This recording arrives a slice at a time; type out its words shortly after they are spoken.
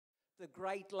The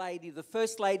great lady, the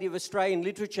First Lady of Australian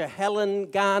Literature, Helen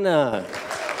Garner.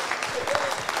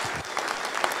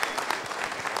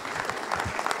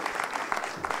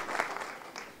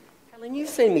 Helen, you've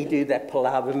seen me do that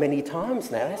palaver many times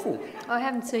now, hasn't it? I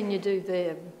haven't seen you do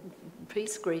the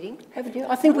peace greeting. Haven't you?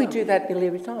 I think we do that nearly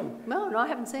every time. No, I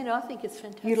haven't seen it. I think it's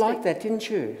fantastic. You liked that, didn't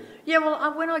you? Yeah,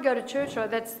 well, when I go to church,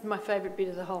 that's my favourite bit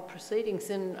of the whole proceedings.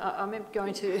 And I remember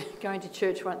going to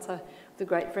church once with a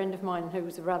great friend of mine who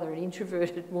was rather an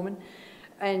introverted woman,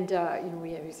 and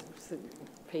we had this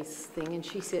peace thing, and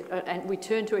she said, and we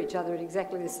turned to each other at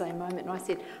exactly the same moment, and I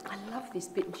said, "I love this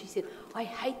bit," and she said, "I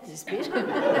hate this bit."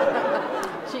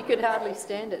 She could hardly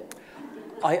stand it.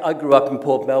 I grew up in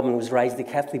Port Melbourne, was raised a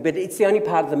Catholic, but it's the only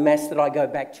part of the Mass that I go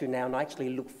back to now and I actually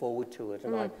look forward to it,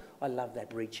 and I love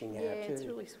that reaching out. Yeah, it's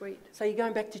really sweet. So you're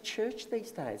going back to church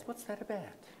these days? What's that about?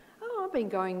 Oh, I've been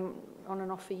going on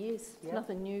and off for years. Yeah.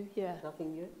 Nothing new, yeah.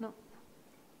 Nothing new? No.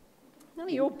 None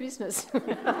of your business.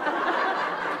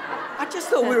 I just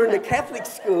thought we were in a Catholic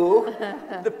school.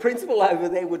 The principal over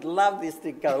there would love this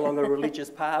to go along a religious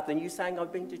path, and you're saying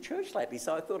I've been to church lately,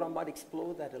 so I thought I might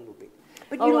explore that a little bit.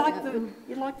 But you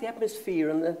like the atmosphere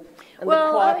and the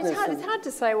quietness. Well, it's hard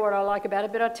to say what I like about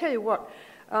it, but I tell you what,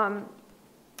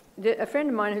 a friend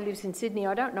of mine who lives in Sydney,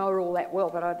 I don't know her all that well,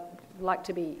 but I'd like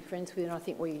to be friends with her, and I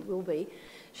think we will be.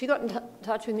 She got in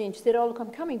touch with me and she said, "Oh, look,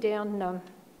 I'm coming down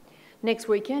next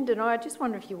weekend, and I just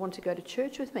wonder if you want to go to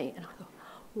church with me." And I thought,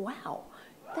 wow,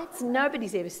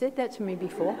 nobody's ever said that to me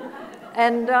before.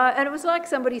 And it was like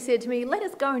somebody said to me, "Let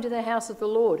us go into the house of the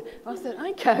Lord." I thought,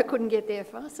 okay, I couldn't get there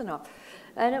fast enough.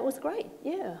 And it was great,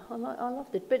 yeah, I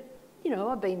loved it. But, I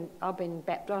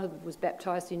was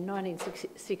baptised in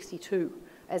 1962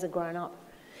 as a grown-up.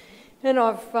 And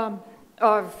I've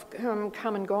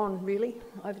come and gone, really,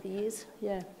 over the years,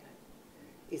 yeah.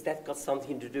 Is that got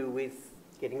something to do with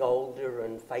getting older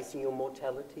and facing your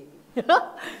mortality?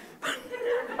 God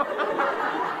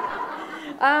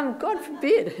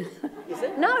forbid. Is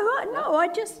it? No, I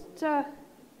just, I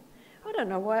don't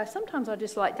know why. Sometimes I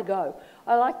just like to go.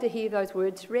 I like to hear those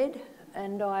words read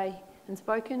and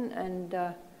spoken, and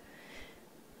I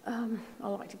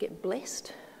like to get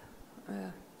blessed.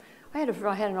 I had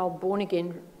an old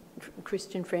born-again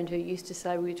Christian friend who used to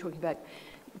say, we were talking about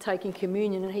taking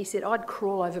communion, and he said, "I'd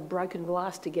crawl over broken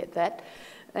glass to get that."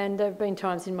 And there have been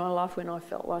times in my life when I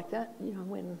felt like that,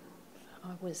 when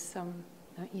I was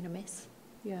in a mess.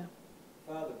 Yeah.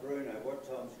 Father Bruno, what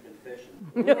time's confession?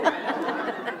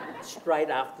 Straight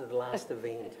after the last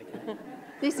event, okay?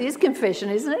 This is confession,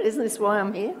 isn't it? Isn't this why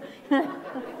I'm here?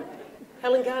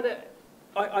 Helen Garner,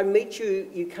 I meet you,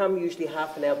 you come usually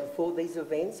half an hour before these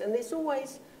events, and there's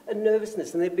always a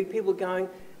nervousness, and there'd be people going,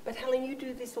 "But Helen, you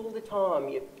do this all the time.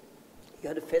 You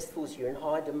go to festivals, you're in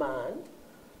high demand."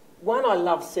 One, I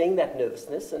love seeing that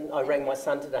nervousness, and I rang my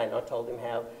son today and I told him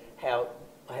how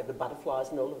I have the butterflies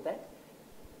and all of that.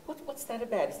 What's that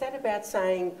about? Is that about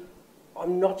saying,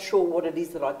 I'm not sure what it is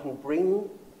that I can bring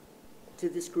to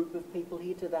this group of people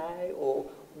here today? Or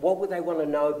what would they want to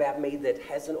know about me that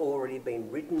hasn't already been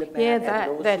written about? Yeah,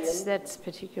 that's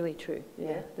particularly true.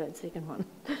 Yeah, that second one.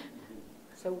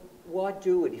 So why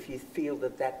do it if you feel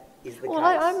that is the case? Well,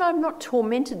 I'm not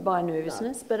tormented by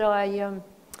nervousness, but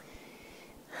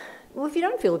well, if you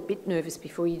don't feel a bit nervous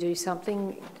before you do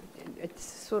something, it's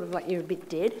sort of like you're a bit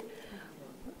dead.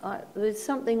 There's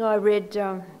something I read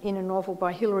in a novel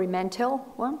by Hilary Mantel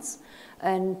once,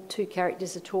 and two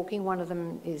characters are talking. One of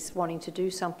them is wanting to do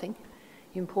something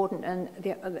important, and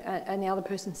the other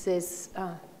person says,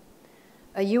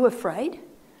 "Are you afraid?"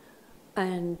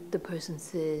 And the person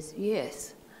says,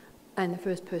 "Yes." And the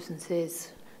first person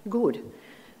says, "Good,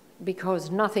 because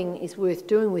nothing is worth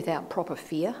doing without proper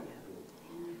fear."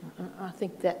 I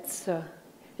think that's,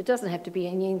 it doesn't have to be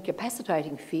an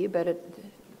incapacitating fear, but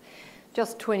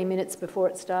just 20 minutes before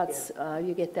it starts,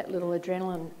 you get that little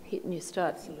adrenaline hit and you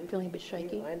start feeling a bit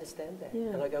shaky. Yeah, I understand that. Yeah.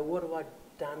 And I go, what have I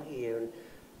done here? And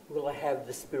will I have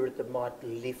the spirit that might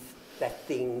lift that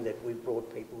thing that we brought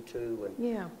people to?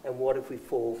 And what if we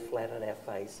fall flat on our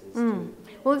faces?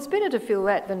 Well, it's better to feel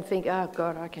that than think, "Oh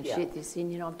God, I can shit this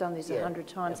in, I've done this 100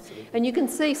 times. Absolutely. And you can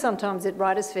see sometimes at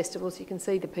writers' festivals, you can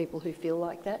see the people who feel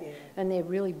like that, and they're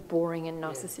really boring and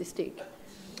narcissistic.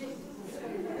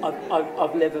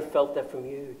 I've never felt that from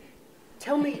you.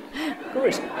 Tell me,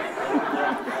 Good.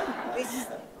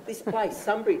 this place,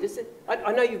 Sunbury,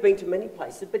 I know you've been to many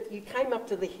places, but you came up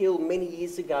to the hill many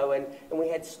years ago and we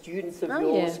had students of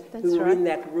yours who were in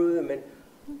that room, and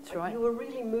That's right. You were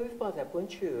really moved by that,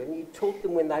 weren't you? And you taught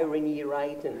them when they were in year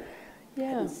 8 and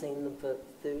hadn't seen them for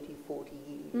 30, 40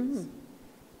 years.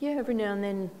 Yeah, every now and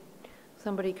then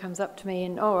somebody comes up to me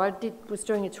and, I was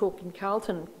doing a talk in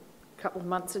Carlton a couple of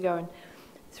months ago, and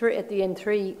at the end,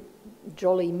 three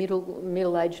jolly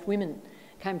middle-aged women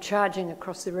came charging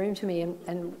across the room to me,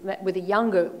 and with a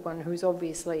younger one who's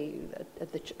obviously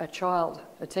a child,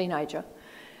 a teenager,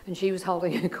 and she was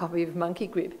holding a copy of Monkey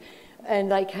Grip.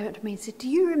 And they came up to me and said, "Do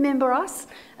you remember us?"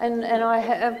 And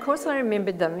of course I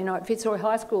remembered them, you know, at Fitzroy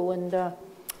High School, and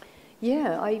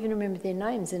yeah, I even remember their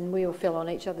names, and we all fell on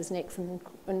each other's necks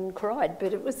and cried,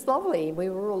 but it was lovely. We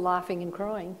were all laughing and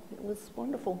crying. It was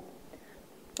wonderful.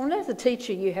 And as a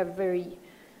teacher, you have very,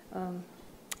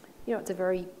 you know, it's a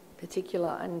very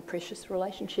particular and precious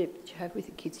relationship that you have with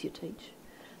the kids you teach.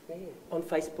 Yeah. On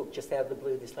Facebook, just out of the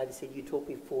blue, this lady said, "You taught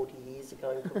me 40 years ago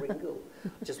in Coringal."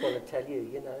 I just want to tell you,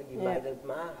 you know, you made a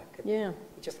mark. Yeah.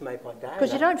 It just made my day.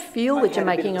 Because you don't feel that you're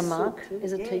making a mark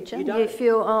as a teacher. You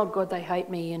feel, oh God, they hate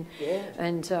me, and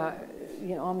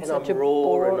you know, I'm such a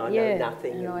bore, and I know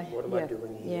nothing, and what am I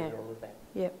doing here, and all of that.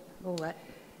 Yeah, all that.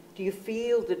 Do you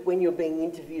feel that when you're being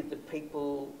interviewed that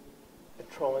people are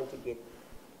trying to get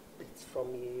bits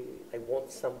from you, they want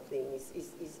something?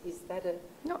 Is that a...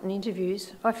 Not in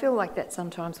interviews. I feel like that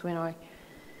sometimes when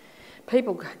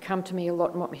people come to me a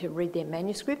lot and want me to read their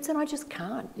manuscripts, and I just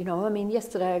can't, you know. I mean,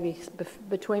 yesterday,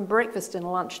 between breakfast and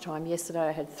lunchtime yesterday,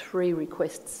 I had 3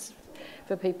 requests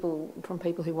from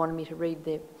people who wanted me to read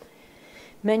their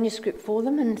manuscript for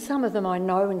them, and some of them I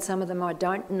know and some of them I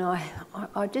don't, and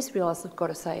I just realise I've got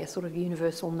to say a sort of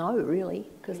universal no, really,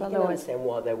 because otherwise... You can understand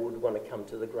why they would want to come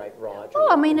to the great writer. Oh,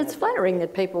 I mean, it's flattering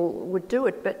that people would do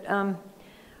it, but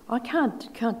I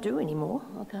can't do anymore.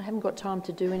 I haven't got time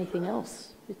to do anything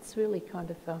else. It's really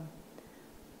kind of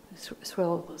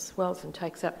swells and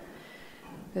takes up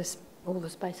all the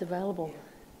space available.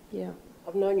 Yeah.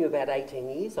 I've known you about 18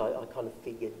 years, I kind of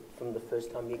figured, from the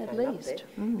first time you came up there.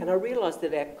 Mm. And I realised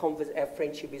that our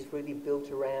friendship is really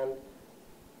built around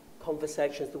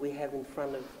conversations that we have in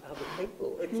front of other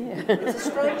people. It's a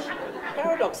strange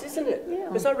paradox, isn't it?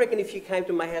 Because I reckon if you came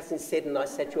to my house instead and I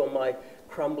sat you on my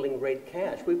crumbling red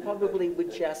couch, we probably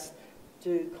would just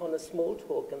do kind of small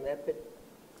talk and that, but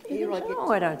here I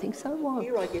don't think so. Why?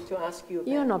 Here I get to ask you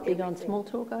about You're not big on everything. small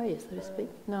talk, are you, so to speak?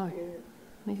 No,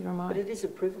 neither am I. But it is a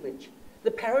privilege. The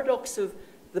paradox of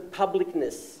the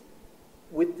publicness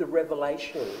with the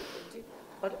revelation,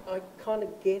 I kind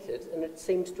of get it, and it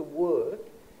seems to work,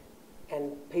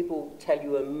 and people tell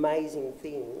you amazing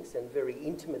things and very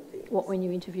intimate things. What, when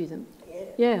you interview them?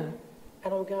 Yeah. Yeah.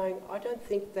 And I'm going, I don't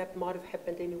think that might have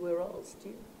happened anywhere else. Do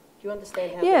you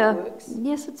understand how that works?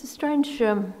 Yes, it's a strange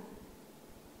kind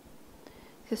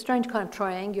of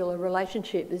triangular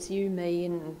relationship. There's you, me,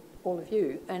 and all of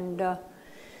you, and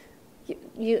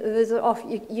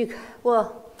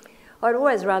well, I'd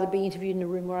always rather be interviewed in a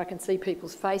room where I can see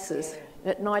people's faces.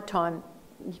 Yeah. At night time,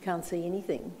 you can't see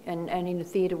anything, and in a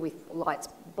theatre with lights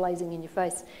blazing in your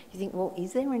face, you think, well,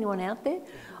 is there anyone out there?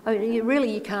 I mean,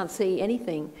 you can't see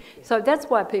anything. So that's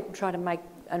why people try to make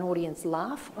an audience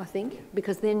laugh, I think,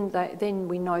 because then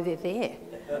we know they're there.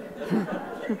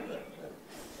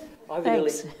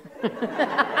 Thanks.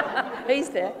 He's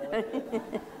there.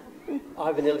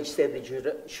 Ivan Illich said that you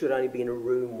should only be in a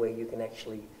room where you can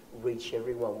actually reach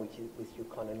everyone with your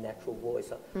kind of natural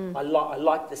voice. I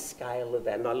like the scale of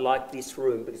that, and I like this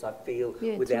room because I feel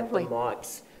without the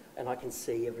mics, and I can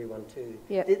see everyone too.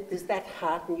 Yeah. Does that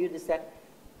hearten you? Does that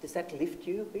lift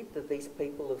you a bit, that these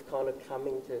people have kind of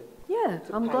coming to... Yeah,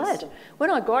 I'm glad.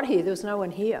 When I got here, there was no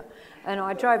one here, and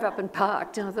I drove up and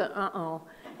parked, and I thought,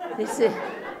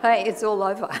 hey, it's all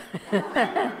over.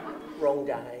 Wrong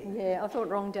day. Yeah, I thought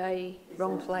wrong day,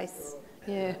 wrong place.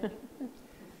 Yeah.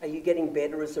 Are you getting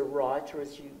better as a writer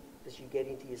as you get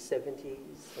into your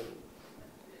 70s? And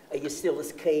are you still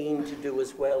as keen to do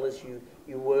as well as you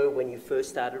were when you first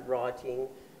started writing?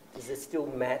 Does it still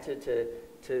matter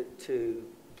to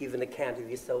give an account of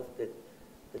yourself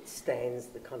that stands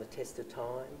the kind of test of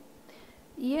time?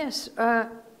 Yes,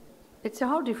 it's a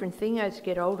whole different thing as you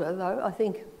get older, though. I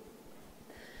think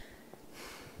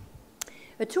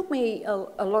it took me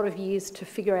a lot of years to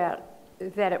figure out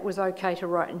that it was okay to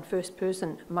write in first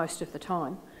person most of the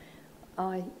time.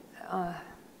 Was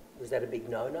that a big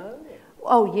no-no?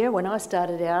 Oh yeah, when I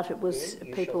started out, it was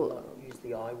people shall not use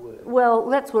the I word. Well,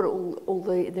 that's what all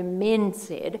the men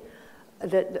said.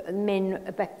 That the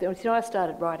men back then. So I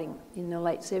started writing in the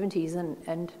late 70s,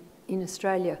 and in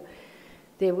Australia,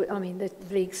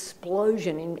 the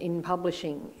explosion in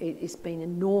publishing has been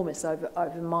enormous over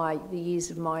the years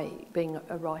of my being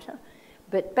a writer.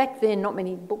 But back then, not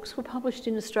many books were published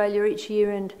in Australia each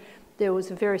year, and there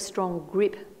was a very strong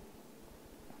grip,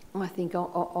 I think,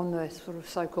 on the sort of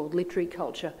so-called literary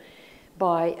culture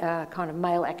by a kind of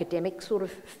male academic sort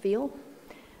of feel.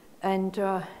 And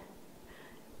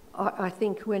I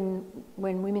think when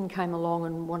women came along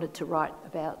and wanted to write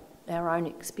about our own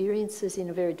experiences in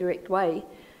a very direct way,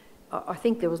 I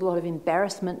think there was a lot of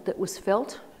embarrassment that was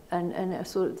felt, and there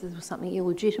was something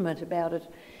illegitimate about it,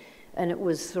 and it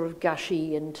was sort of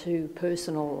gushy and too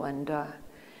personal and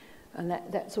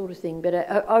that sort of thing. But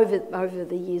over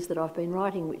the years that I've been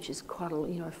writing, which is quite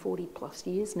 40 plus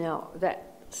years now, that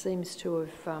seems to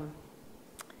have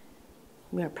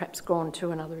perhaps gone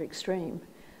to another extreme.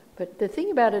 But the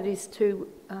thing about it is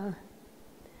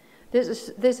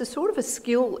there's a sort of a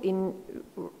skill in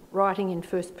writing in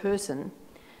first person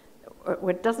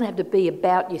where it doesn't have to be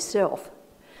about yourself,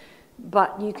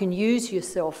 but you can use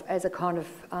yourself as a kind of,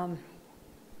 how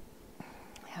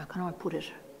can I put it?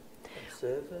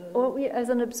 Observer? Well, yeah, as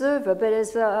an observer, but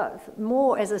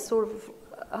more as a sort of,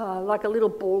 like a little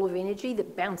ball of energy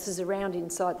that bounces around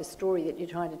inside the story that you're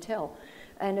trying to tell.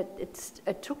 And it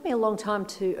took me a long time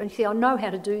to, and see, I know how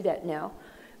to do that now.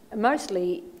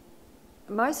 Mostly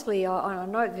I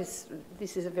know this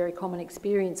is a very common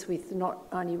experience with not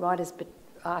only writers but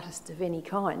artists of any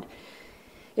kind.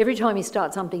 Every time you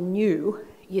start something new,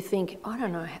 you think, I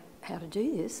don't know how to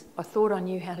do this. I thought I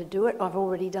knew how to do it. I've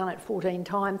already done it 14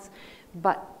 times,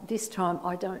 but this time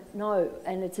I don't know.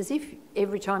 And it's as if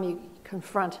every time you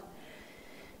confront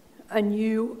a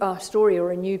new story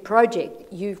or a new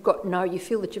project, you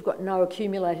feel that you've got no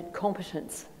accumulated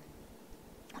competence.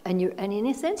 And in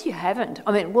a sense you haven't.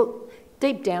 I mean, well,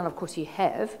 deep down, of course, you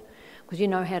have, because you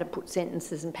know how to put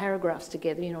sentences and paragraphs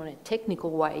together. In a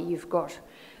technical way, you've got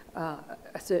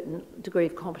a certain degree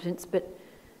of competence. But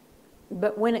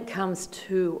when it comes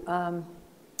to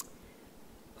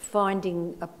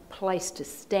finding a place to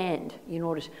stand in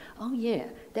order to... Oh, yeah,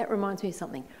 that reminds me of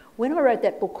something. When I wrote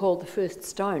that book called The First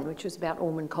Stone, which was about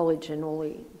Ormond College and all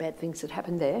the bad things that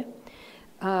happened there,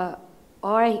 the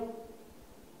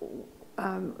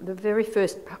very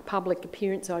first public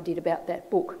appearance I did about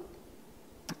that book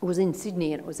was in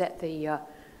Sydney, and it was at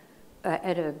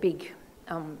at a big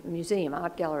museum,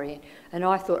 art gallery, and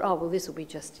I thought, oh, well, this will be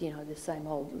just, the same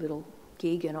old little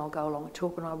gig, and I'll go along and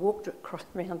talk, and I walked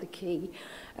around the quay,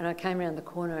 and I came around the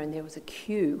corner, and there was a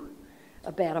queue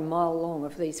about a mile long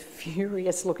of these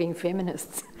furious-looking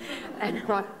feminists, and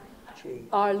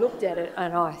I looked at it,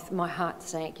 and my heart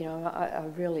sank,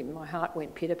 my heart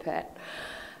went pitter-pat.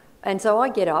 And so I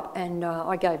get up and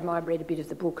I read a bit of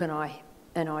the book, and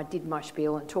I did my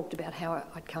spiel and talked about how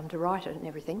I'd come to write it and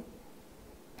everything.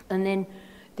 And then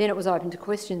it was open to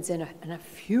questions, and a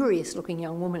furious-looking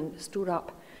young woman stood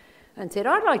up and said,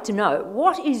 I'd like to know,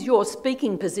 what is your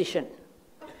speaking position?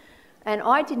 And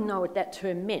I didn't know what that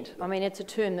term meant. I mean, it's a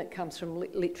term that comes from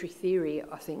literary theory,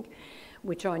 I think,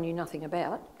 which I knew nothing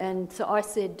about. And so I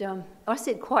said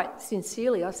quite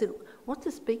sincerely, I said, what's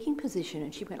a speaking position?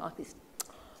 And she went like this,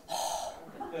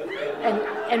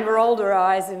 and rolled her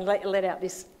eyes and let out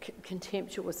this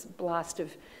contemptuous blast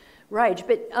of rage.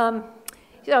 But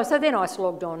so then I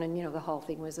slogged on, and the whole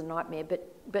thing was a nightmare.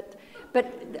 But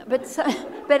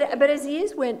as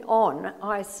years went on,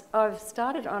 I've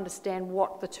started to understand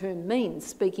what the term means,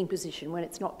 speaking position, when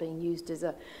it's not being used as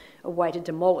a way to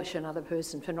demolish another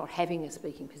person for not having a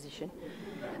speaking position.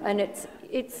 And it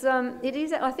is.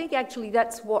 I think actually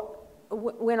that's what.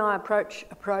 When I approach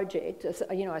a project,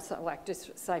 like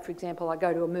just say, for example, I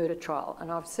go to a murder trial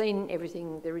and I've seen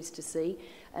everything there is to see,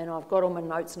 and I've got all my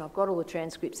notes and I've got all the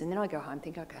transcripts, and then I go home and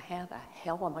think, okay, how the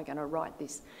hell am I going to write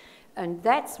this? And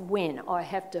that's when I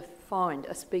have to find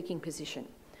a speaking position.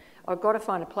 I've got to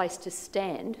find a place to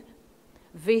stand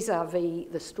vis-a-vis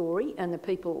the story and the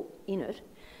people in it,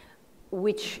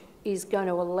 which is going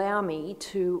to allow me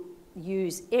to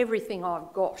use everything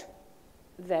I've got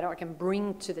that I can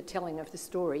bring to the telling of the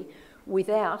story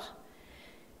without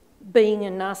being a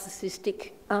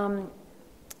narcissistic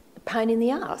pain in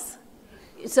the arse.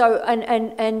 So,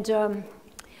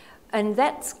 and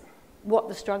that's what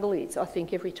the struggle is, I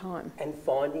think, every time. And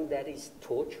finding that is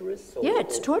torturous? Yeah,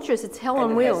 it's torturous. It's hell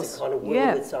on wheels. And it has a kind of will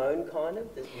of its own, kind of?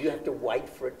 You have to wait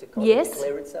for it to kind of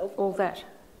declare itself? All that.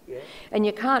 Yeah. And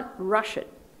you can't rush it.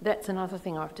 That's another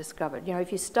thing I've discovered.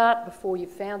 If you start before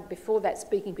that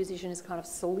speaking position is kind of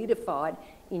solidified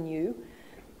in you,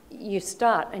 you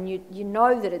start and you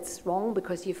know that it's wrong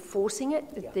because you're forcing it.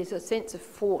 Yeah. There's a sense of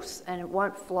force and it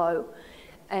won't flow.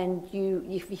 And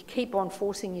if you keep on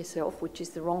forcing yourself, which is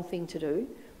the wrong thing to do,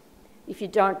 if you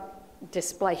don't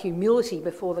display humility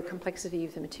before the complexity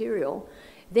of the material,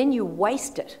 then you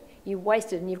waste it. You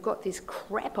waste it and you've got this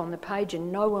crap on the page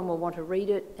and no one will want to read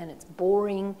it, and it's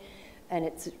boring, and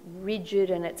it's rigid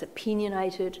and it's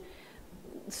opinionated.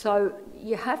 So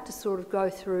you have to sort of go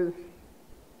through.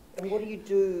 And what do you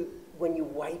do when you're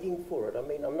waiting for it, I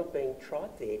mean, I'm not being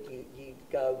trite there. You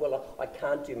go, well, I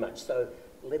can't do much, so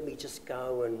let me just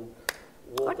go and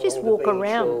walk I just along the walk beach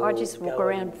around. or I just walk go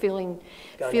around and feeling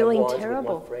go and have wines with my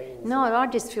terrible. friends No, and- I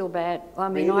just feel bad. I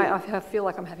mean, Really? I feel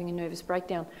like I'm having a nervous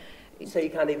breakdown. So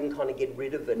you can't even kind of get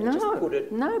rid of it and No, just put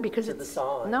it because to the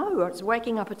side? No, it's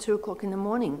waking up at 2 o'clock in the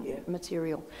morning Yeah.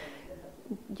 material.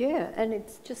 Yeah, and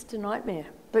it's just a nightmare.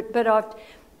 But I've...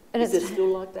 And Is it still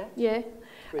like that? Yeah,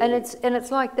 Really? and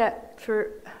it's like that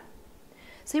for...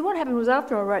 See, what happened was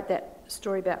after I wrote that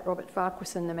story about Robert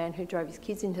Farquharson, the man who drove his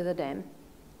kids into the dam,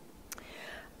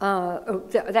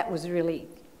 that was really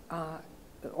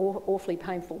awfully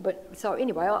painful. But so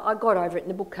anyway, I got over it, and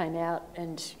the book came out,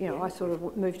 and you know, I sort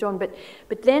of moved on. But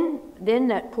then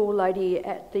that poor lady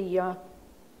at the out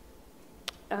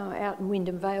in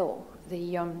Wyndham Vale,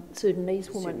 the Sudanese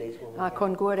woman,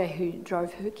 Kongwada, who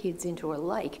drove her kids into a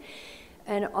lake,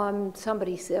 and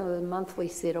somebody said, the Monthly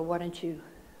said, "Oh, why don't you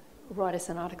write us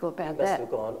an article about that?" Must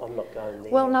have gone, I'm not going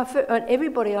there. Well, no,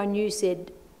 everybody I knew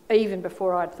said, even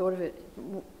before I'd thought of it,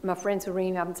 my friends were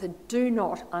ringing up and said, do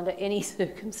not, under any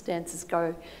circumstances,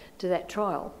 go to that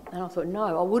trial. And I thought,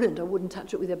 no, I wouldn't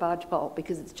touch it with a barge pole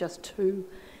because it's just too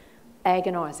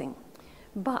agonising.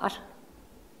 But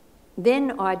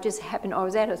then I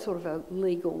was at a sort of a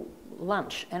legal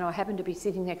lunch, and I happened to be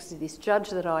sitting next to this judge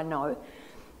that I know,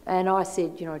 and I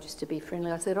said, you know, just to be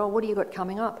friendly, I said, oh, what do you got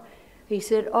coming up? He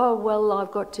said, oh, well,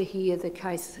 I've got to hear the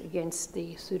case against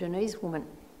the Sudanese woman.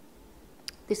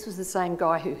 This was the same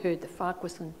guy who heard the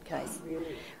Farquharson case,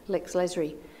 Really? Lex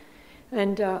Lasry.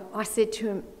 And I said to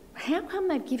him, how come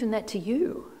they've given that to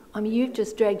you? I mean, you've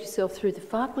just dragged yourself through the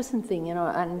Farquharson thing, and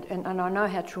I know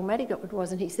how traumatic it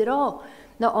was. And he said, oh,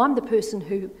 no, I'm the person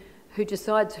who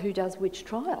decides who does which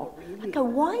trial. Oh, really? I go,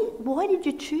 why did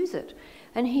you choose it?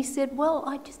 And he said, well,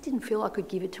 I just didn't feel I could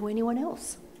give it to anyone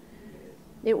else.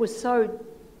 It was so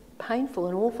painful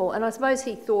and awful. And I suppose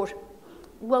he thought,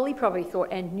 well, he probably thought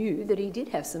and knew that he did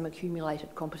have some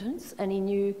accumulated competence, and he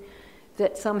knew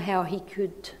that somehow he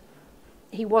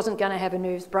wasn't going to have a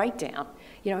nerves breakdown.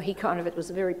 You know, it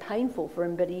was very painful for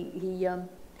him, but he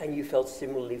And you felt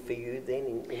similarly for you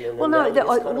then in an well, no,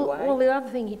 analogous kind of way? well, the other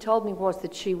thing he told me was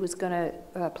that she was going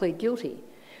to plead guilty,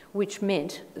 which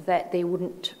meant that there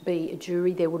wouldn't be a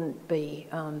jury, there wouldn't be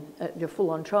a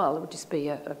full-on trial, it would just be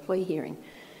a plea hearing.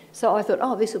 So I thought,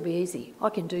 oh, this will be easy,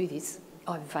 I can do this,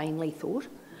 I vainly thought.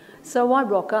 So I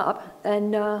rock up,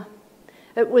 and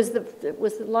it was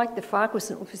like the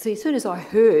Farquharson. See, as soon as I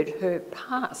heard her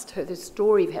past, the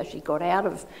story of how she got out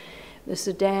of the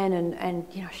Sudan, and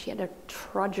you know, she had to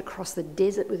trudge across the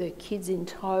desert with her kids in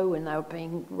tow, and they were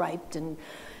being raped and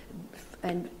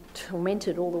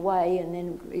tormented all the way, and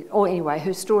then, anyway,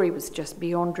 her story was just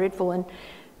beyond dreadful,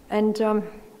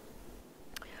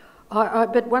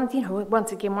 but once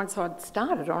again, once I'd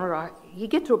started on it, you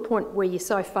get to a point where you're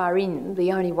so far in,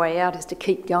 the only way out is to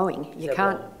keep going. You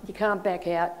can't back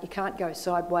out, you can't go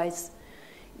sideways.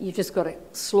 You've just got to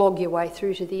slog your way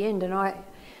through to the end. And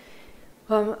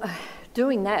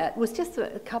doing that was just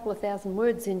a couple of thousand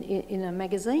words in a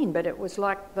magazine, but it was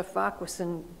like the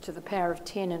Farquharson to the power of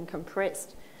 10 and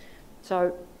compressed.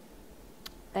 So,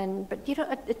 but you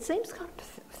know, it seems kind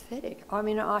of pathetic. I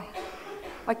mean, I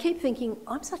keep thinking,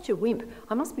 I'm such a wimp,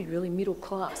 I must be really middle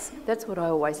class. That's what I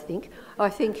always think. I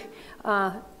think,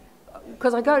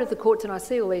 because I go to the courts and I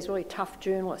see all these really tough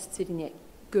journalists sitting there,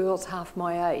 girls half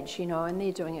my age, you know, and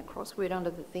they're doing a crossword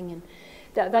under the thing, and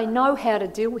they know how to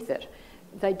deal with it.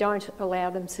 They don't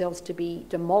allow themselves to be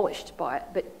demolished by it.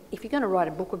 But if you're going to write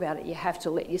a book about it, you have to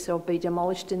let yourself be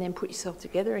demolished and then put yourself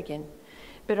together again.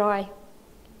 But I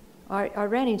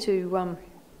ran into...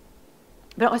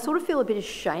 But I sort of feel a bit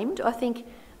ashamed. I think,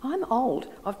 I'm old.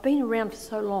 I've been around for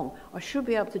so long. I should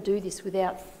be able to do this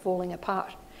without falling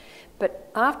apart.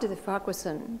 But after the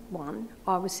Farquharson one,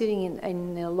 I was sitting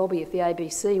in the lobby of the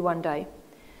ABC one day,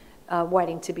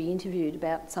 waiting to be interviewed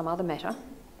about some other matter.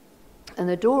 And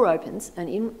the door opens, and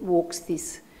in walks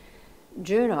this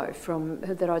journo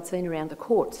that I'd seen around the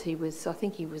courts. I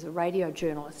think he was a radio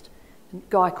journalist, a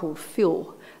guy called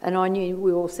Phil. And I knew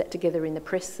we all sat together in the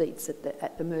press seats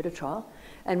at the murder trial.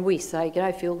 And we say,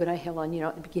 g'day Phil, g'day Helen, you know,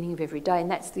 at the beginning of every day. And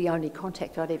that's the only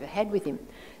contact I'd ever had with him.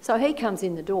 So he comes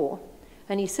in the door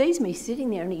and he sees me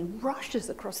sitting there and he rushes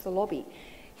across the lobby.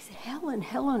 He said, Helen,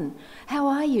 how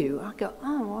are you? I go,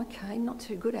 oh, okay, not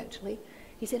too good actually.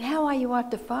 He said, how are you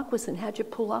after Farquharson? How'd you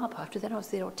pull up? After that I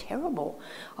said, oh, terrible.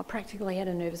 I practically had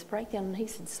a nervous breakdown. And he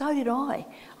said, so did I.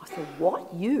 I said,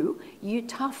 what, you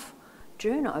tough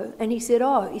journo? And he said,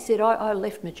 I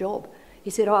left my job. He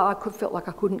said, I felt like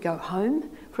I couldn't go home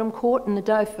from court, and the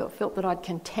day I felt that I'd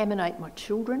contaminate my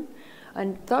children.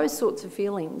 And those sorts of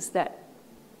feelings that,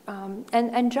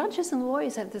 and judges and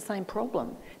lawyers have the same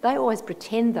problem. They always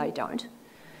pretend they don't,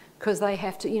 because they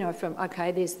have to, you know, from,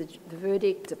 okay, there's the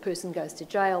verdict, the person goes to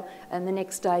jail, and the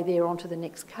next day they're on to the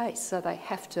next case. So they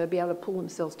have to be able to pull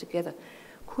themselves together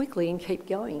quickly and keep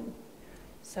going.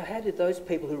 So how did those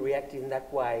people who reacted in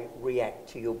that way react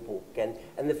to your book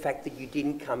and the fact that you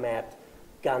didn't come out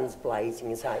guns blazing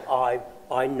and saying,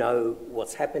 I know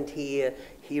what's happened here,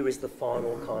 here is the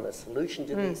final kind of solution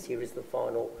to this, here is the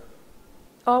final...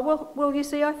 Oh, well, you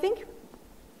see, I think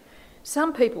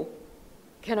some people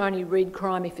can only read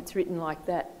crime if it's written like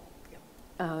that,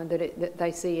 that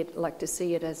they see it, like to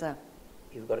see it as a...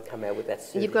 You've got to come out with that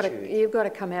certitude. You've got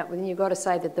to come out with, and you've got to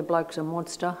say that the bloke's a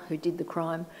monster who did the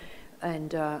crime.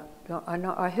 And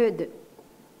I heard that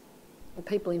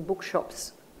people in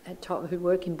bookshops who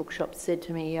work in bookshops said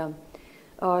to me,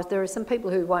 "Oh, there are some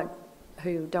people who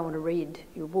don't want to read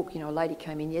your book." You know, a lady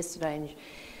came in yesterday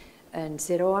and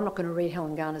said, "Oh, I'm not going to read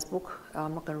Helen Garner's book.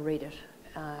 I'm not going to read it."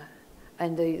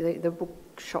 And the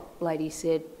bookshop lady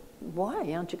said,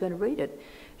 "Why aren't you going to read it?"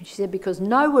 And she said, "Because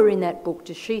nowhere in that book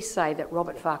does she say that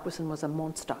Robert Farquharson was a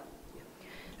monster."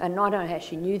 And I don't know how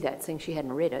she knew that, seeing she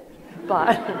hadn't read it,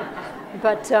 but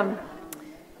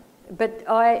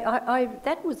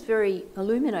that was very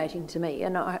illuminating to me,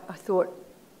 and I thought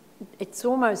it's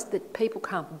almost that people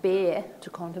can't bear to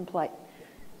contemplate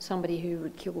somebody who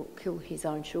would kill his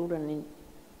own children.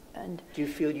 And do you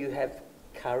feel you have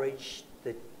courage,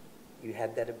 that you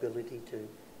have that ability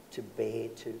to bear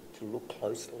to look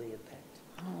closely at that?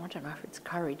 Oh, I don't know if it's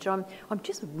courage. I'm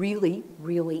just really,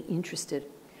 really interested.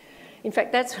 In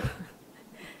fact, that's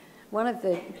one of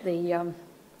the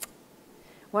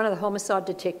homicide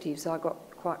detectives I got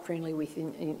quite friendly with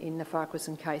in the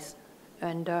Farquharson case,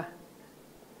 and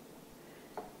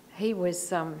he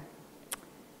was a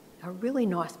really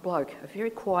nice bloke, a very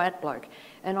quiet bloke.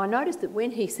 And I noticed that when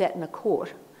he sat in a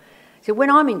court, so when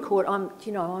I'm in court, I'm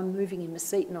moving in my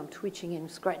seat and I'm twitching and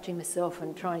scratching myself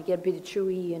and trying to get a bit of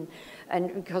chewy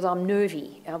and because I'm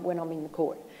nervy when I'm in the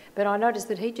court. But I noticed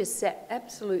that he just sat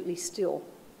absolutely still,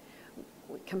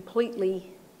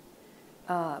 completely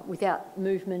without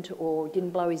movement, or didn't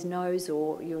blow his nose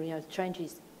or change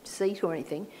his seat or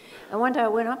anything. And one day I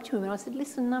went up to him and I said,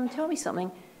 "Listen, tell me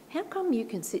something. How come you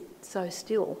can sit so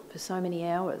still for so many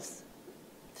hours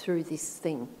through this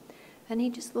thing?" And he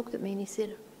just looked at me and he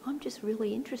said, "I'm just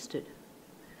really interested."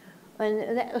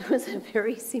 And that was a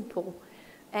very simple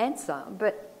answer,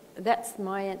 but that's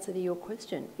my answer to your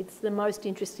question. It's the most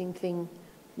interesting thing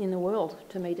in the world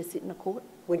to me to sit in a court.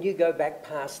 When you go back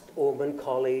past Ormond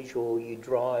College or you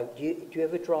drive, do you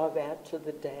ever drive out to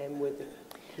the dam where the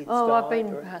kids died? Oh, I've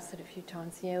been past it a few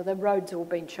times, yeah. The road's all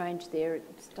been changed there. It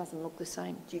just doesn't look the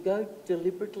same. Do you go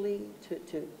deliberately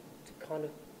to kind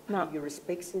of pay your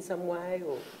respects in some way?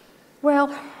 Or well,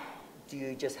 do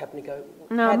you just happen to go?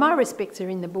 No, my respects are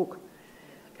in the book.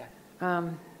 Okay.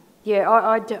 Yeah,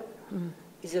 I don't...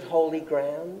 Is it holy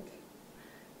ground?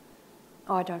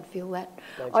 I don't feel that.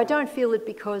 I don't feel it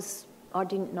because I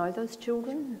didn't know those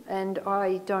children, and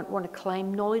I don't want to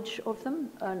claim knowledge of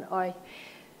them. And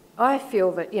I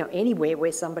feel that anywhere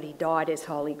where somebody died is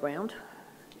holy ground.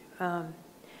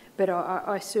 But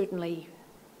I certainly...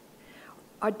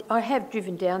 I have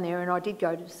driven down there, and I did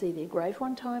go to see their grave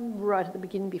one time, right at the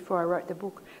beginning before I wrote the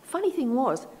book. Funny thing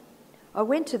was, I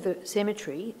went to the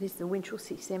cemetery, this is the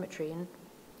Winchelsea Cemetery,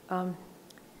 and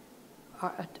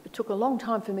it took a long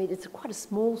time for me. It's quite a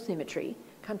small cemetery,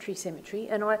 country cemetery,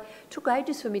 and it took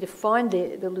ages for me to find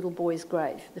the little boy's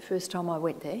grave the first time I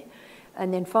went there.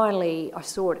 And then finally I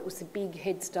saw it. It was a big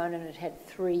headstone, and it had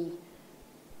 3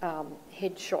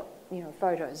 headshot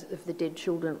photos of the dead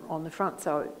children on the front.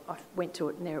 So I went to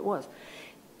it, and there it was.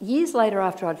 Years later,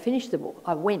 after I'd finished the book,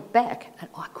 I went back and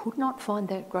I could not find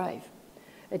that grave.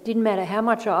 It didn't matter how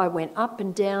much I went up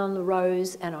and down the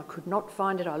rows, and I could not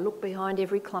find it. I looked behind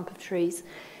every clump of trees,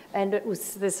 and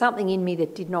there's something in me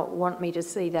that did not want me to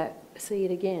see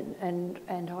it again,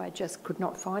 and I just could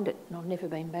not find it, and I've never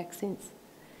been back since.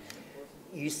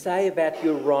 You say about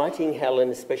your writing, Helen,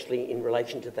 especially in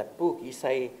relation to that book, you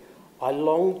say, "I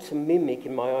long to mimic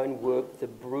in my own work the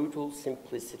brutal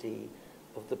simplicity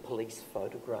of the police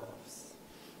photographs."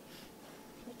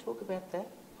 Can you talk about that?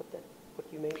 What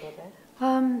do you mean by that?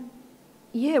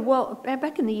 Yeah, well,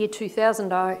 back in the year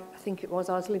 2000, I think it was,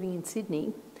 I was living in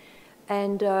Sydney,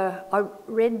 and I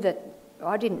read that,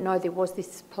 I didn't know there was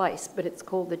this place, but it's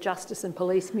called the Justice and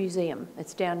Police Museum.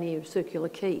 It's down near Circular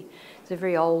Quay. It's a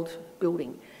very old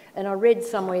building. And I read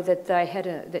somewhere that they had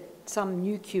that some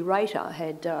new curator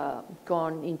had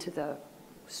gone into the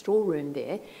storeroom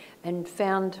there and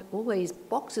found all these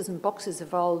boxes and boxes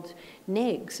of old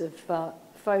negs of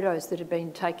photos that had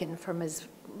been taken from as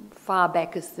far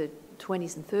back as the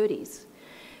 20s and 30s.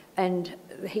 And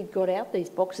he'd got out these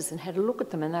boxes and had a look at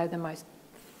them, and they were the most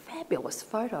fabulous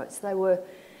photos. They were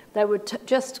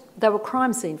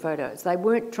crime scene photos. They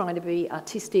weren't trying to be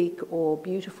artistic or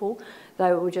beautiful.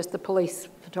 They were just the police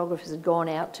photographers had gone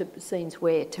out to scenes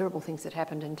where terrible things had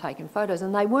happened and taken photos.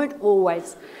 And they weren't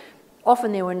always,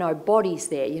 often there were no bodies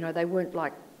there, you know, they weren't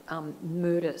like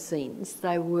murder scenes.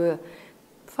 They were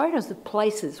photos of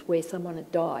places where someone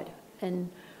had died. And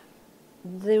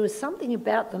there was something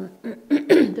about them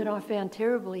that I found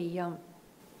terribly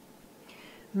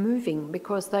moving,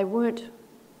 because they weren't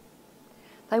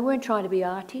trying to be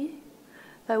arty.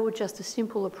 They were just a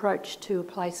simple approach to a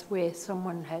place where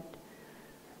someone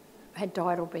had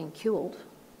died or been killed,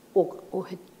 or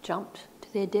had jumped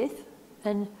to their death.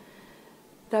 And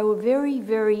they were very,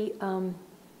 very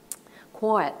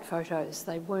quiet photos.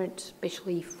 They weren't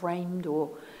specially framed, or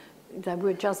they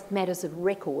were just matters of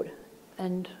record.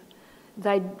 And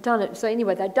they'd done it. So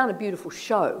anyway, they'd done a beautiful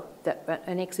show,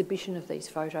 an exhibition of these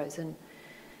photos, and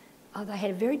they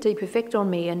had a very deep effect on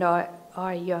me. And I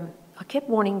kept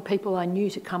wanting people I knew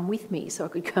to come with me so I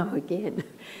could go again,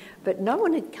 but no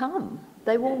one had come.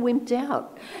 They all wimped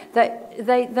out.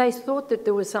 They thought that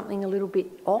there was something a little bit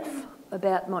off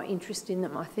about my interest in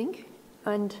them, I think.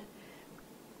 And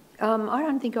I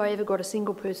don't think I ever got a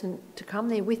single person to come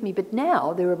there with me, but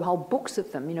now there are whole books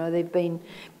of them. You know, they've been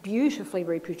beautifully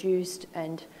reproduced,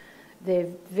 and they're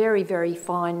very, very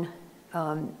fine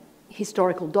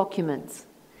historical documents.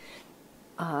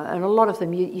 And a lot of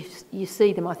them, you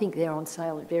see them, I think they're on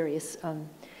sale at various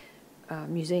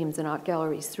museums and art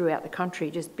galleries throughout the country,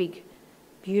 just big,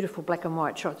 beautiful black and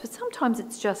white shots. But sometimes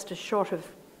it's just a shot of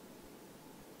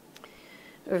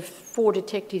 4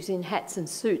 detectives in hats and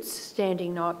suits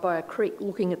standing by a creek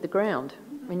looking at the ground,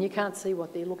 and you can't see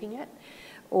what they're looking at.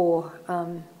 Or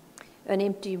an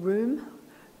empty room,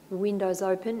 the window's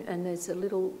open, and there's a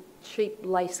little cheap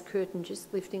lace curtain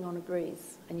just lifting on a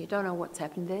breeze, and you don't know what's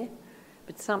happened there,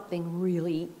 but something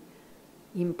really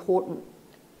important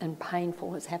and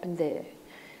painful has happened there.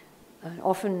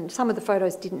 Often some of the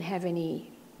photos didn't have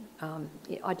any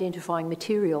identifying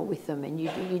material with them, and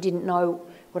you didn't know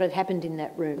what had happened in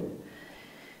that room.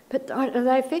 But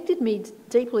they affected me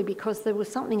deeply because there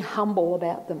was something humble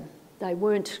about them. They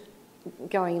weren't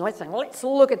going, let's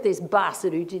look at this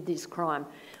bastard who did this crime.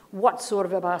 What sort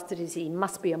of a bastard is he? He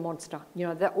must be a monster. You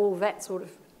know, all that sort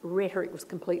of rhetoric was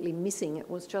completely missing. It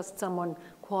was just someone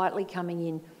quietly coming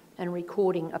in and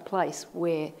recording a place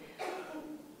where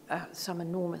some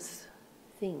enormous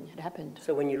thing had happened.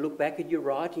 So when you look back at your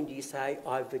writing, do you say,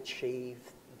 I've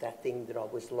achieved that thing that I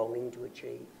was longing to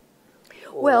achieve?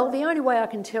 Or... Well, the only way I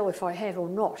can tell if I have or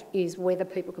not is whether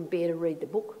people can bear to read the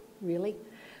book, really.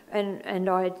 And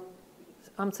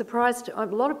I'm surprised, a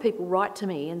lot of people write to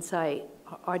me and say,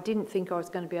 I didn't think I was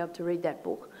going to be able to read that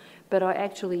book, but I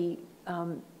actually,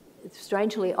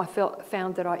 strangely, I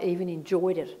found that I even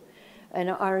enjoyed it. And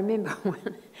I remember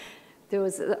when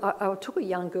I took a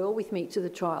young girl with me to the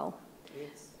trial.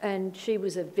 Yes. And she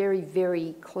was a very,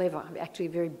 very clever, actually a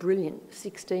very brilliant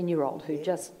 16-year-old who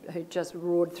just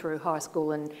roared through high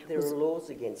school. And there are laws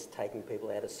against taking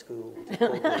people out of school.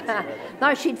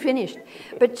 No, she'd finished,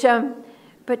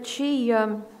 but she,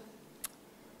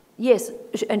 yes,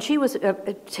 and she was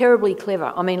terribly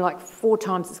clever. I mean, like 4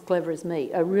 times as clever as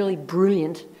me. A really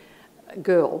brilliant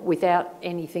girl without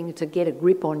anything to get a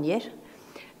grip on yet.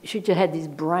 She just had this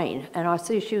brain, and I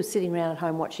see she was sitting around at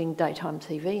home watching daytime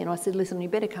TV, and I said, listen, you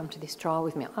better come to this trial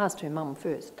with me. I asked her mum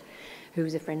first, who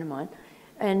was a friend of mine.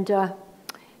 And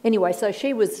anyway, so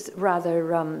she was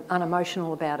rather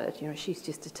unemotional about it. You know, she's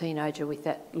just a teenager with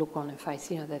that look on her face,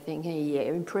 you know, that thing, hey, yeah,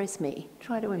 impress me,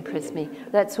 try to impress me,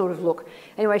 that sort of look.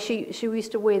 Anyway, she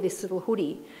used to wear this little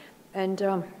hoodie, and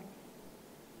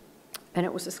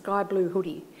it was a sky blue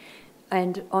hoodie.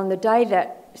 And on the day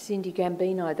that Cindy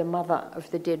Gambino, the mother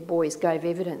of the dead boys, gave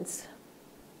evidence,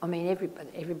 I mean,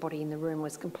 everybody in the room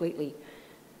was completely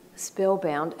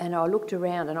spellbound, and I looked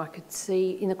around and I could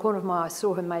see, in the corner of my eye, I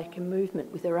saw her make a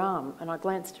movement with her arm, and I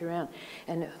glanced around,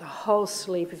 and the whole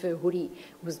sleeve of her hoodie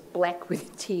was black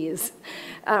with tears.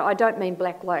 I don't mean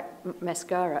black like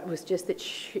mascara, it was just that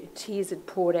tears had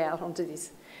poured out onto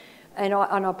this. And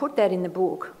I put that in the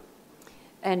book.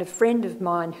 And a friend of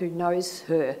mine who knows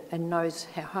her and knows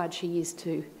how hard she is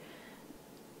to,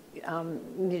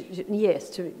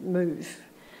 to move,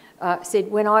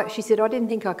 she said, I didn't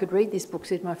think I could read this book,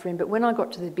 said my friend, but when I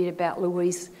got to the bit about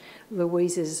Louise's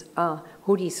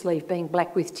hoodie sleeve being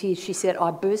black with tears, she said, I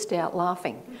burst out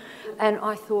laughing. And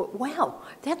I thought, wow,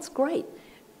 that's great.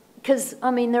 because,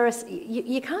 I mean,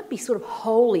 you can't be sort of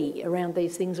holy around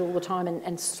these things all the time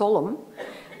and solemn.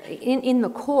 In the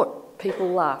court, people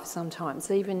laugh sometimes.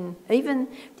 Even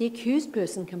the accused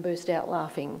person can burst out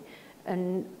laughing,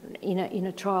 and in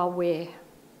a trial where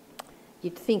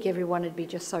you'd think everyone would be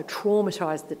just so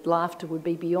traumatised that laughter would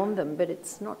be beyond them, but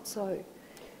it's not so.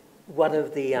 One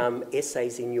of the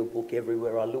essays in your book,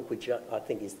 Everywhere I Look, which I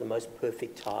think is the most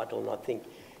perfect title, and I think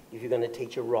if you're going to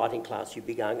teach a writing class, you'd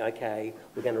be going, okay,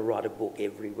 we're going to write a book,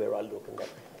 Everywhere I Look, and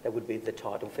that would be the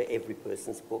title for every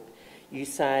person's book. You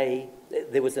say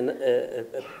there was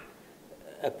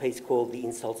a piece called The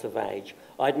Insults of Age.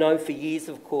 I'd known for years,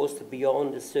 of course, that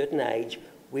beyond a certain age,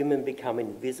 women become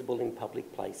invisible in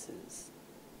public places.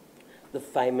 The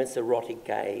famous erotic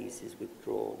gaze is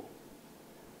withdrawn.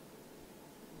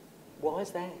 Why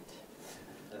is that?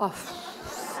 Oh.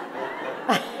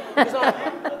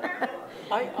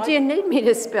 Do you need me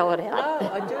to spell it out? No,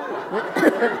 I do.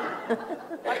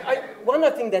 I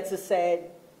think that's a sad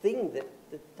thing that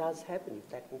does happen, if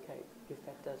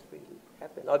that does really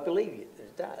happen. I believe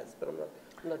it does, but I'm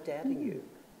not doubting you.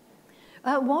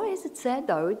 Why is it sad,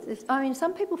 though? I mean,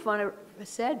 some people find it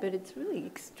sad, but it's really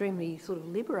extremely sort of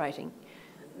liberating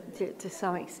to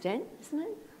some extent, isn't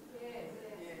it?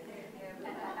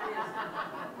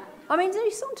 I mean,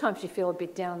 sometimes you feel a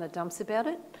bit down in the dumps about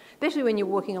it, especially when you're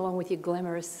walking along with your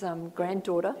glamorous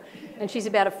granddaughter, and she's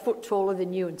about a foot taller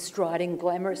than you and striding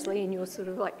glamorously, and you're sort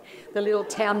of like the little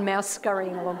town mouse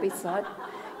scurrying along beside.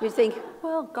 You think,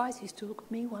 well, guys used to look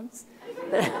at me once.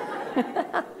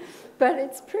 But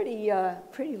it's pretty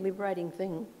liberating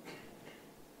thing.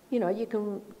 You know, you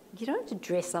don't have to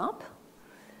dress up,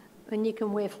 and you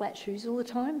can wear flat shoes all the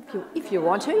time if you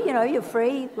want to. You know, you're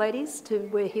free, ladies, to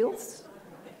wear heels.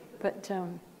 But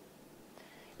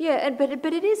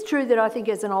but it is true that I think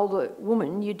as an older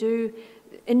woman, you do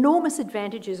enormous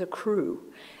advantages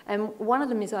accrue, and one of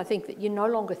them is I think that you're no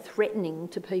longer threatening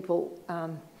to people.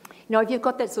 You know, if you've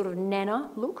got that sort of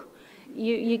nana look,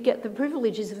 you get the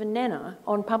privileges of a nana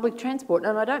on public transport.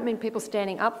 And I don't mean people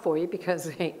standing up for you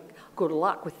because good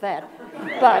luck with that.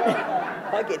 But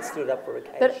I get stood up for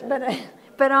occasion.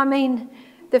 But I mean,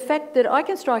 the fact that I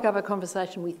can strike up a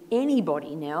conversation with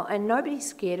anybody now and nobody's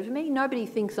scared of me, nobody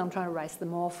thinks I'm trying to race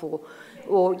them off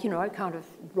or you know, kind of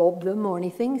rob them or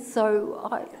anything.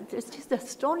 So it's just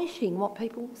astonishing what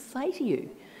people say to you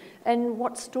and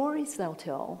what stories they'll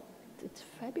tell. It's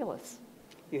fabulous.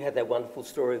 You had that wonderful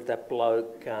story of that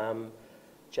bloke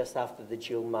just after the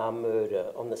Jill Ma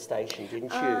murder on the station,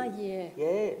 didn't you? Yeah.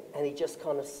 Yeah, and he just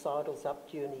kind of sidles up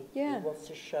to you and he wants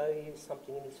to show you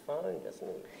something in his phone, doesn't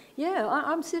he? Yeah,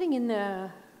 I'm sitting on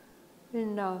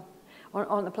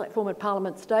the platform at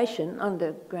Parliament Station,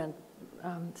 underground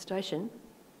station.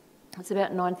 It's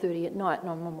about 9:30 at night and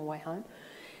I'm on my way home.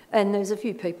 And there's a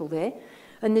few people there.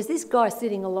 And there's this guy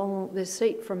sitting along the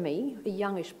seat from me, a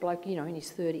youngish bloke, you know, in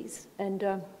his 30s. And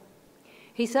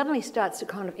he suddenly starts to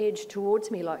kind of edge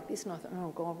towards me like this. And I thought,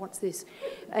 oh, God, what's this?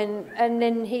 And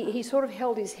then he sort of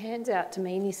held his hands out to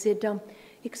me and he said,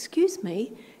 excuse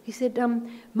me. He said,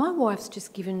 my wife's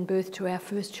just given birth to our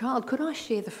first child. Could I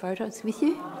share the photos with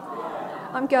you?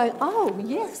 I'm going, oh,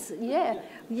 yes, yeah,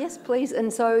 yes, please.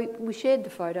 And so we shared the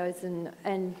photos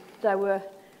and they were...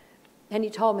 And he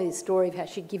told me the story of how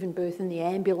she'd given birth in the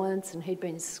ambulance and he'd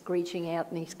been screeching out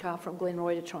in his car from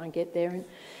Glenroy to try and get there.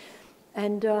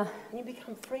 And you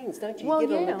become friends, don't you? Well, you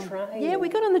get on the train. Yeah, we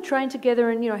got on the train together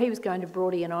and, you know, he was going to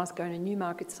Broadie and I was going to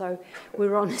Newmarket, so we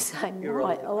were on the same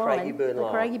line. The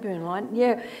Craigieburn line,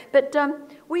 yeah. But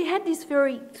we had this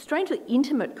very strangely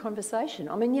intimate conversation.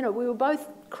 I mean, you know, we were both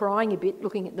crying a bit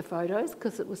looking at the photos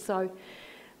because it was so...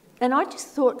 And I just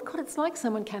thought, God, it's like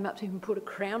someone came up to him and put a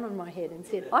crown on my head and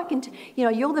said, you know,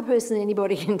 you're the person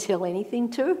anybody can tell anything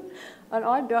to. And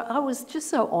I was just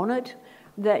so honoured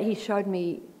that he showed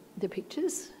me the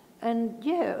pictures. And,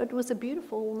 yeah, it was a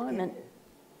beautiful moment. Yeah.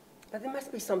 But there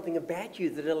must be something about you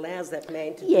that allows that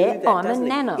man to do that, I'm doesn't a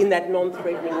nana. In that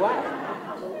non-threatening way.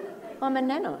 I'm a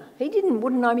nana. He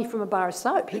wouldn't know me from a bar of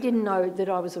soap. He didn't know that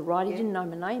I was a writer. He didn't know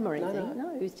my name or anything.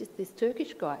 No, he was just this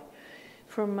Turkish guy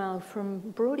from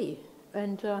Broadie,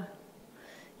 and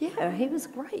yeah, he was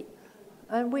great.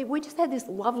 And we just had this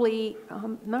lovely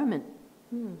moment.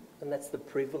 And that's the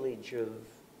privilege of...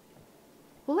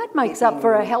 Well, that makes up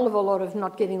for a hell of a lot of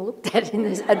not getting looked at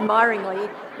admiringly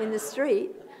in the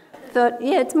street. Thought,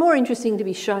 yeah, it's more interesting to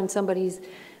be shown somebody's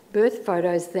birth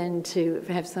photos than to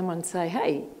have someone say,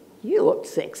 hey, you look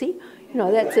sexy. You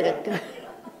know, that's it.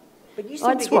 But you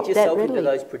seem to get yourself into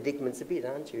those predicaments a bit,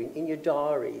 aren't you? In your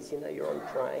diaries, you know, you're on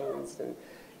trains and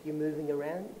you're moving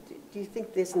around. Do you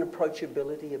think there's an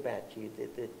approachability about you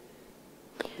that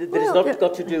That it's not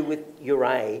got to do with your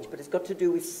age, but it's got to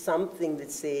do with something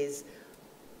that says,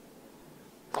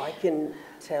 I can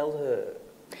tell her.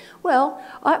 Well,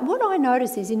 what I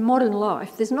notice is in modern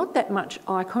life, there's not that much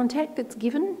eye contact that's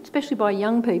given, especially by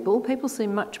young people. People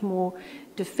seem much more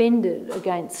defended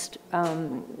against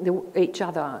each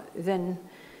other than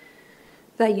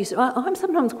they used to. I'm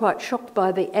sometimes quite shocked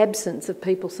by the absence of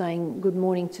people saying good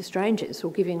morning to strangers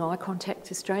or giving eye contact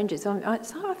to strangers. So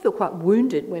I feel quite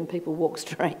wounded when people walk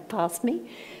straight past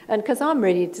me, and because I'm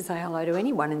ready to say hello to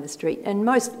anyone in the street. And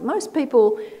most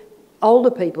people,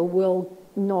 older people, will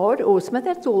nod or smile.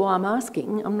 That's all I'm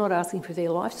asking. I'm not asking for their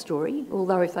life story,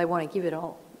 although if they want to give it,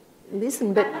 I'll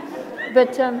listen. But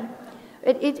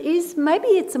it is, maybe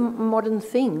it's a modern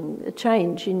thing, a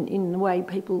change in the way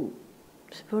people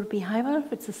sort of behave. I don't know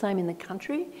if it's the same in the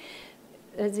country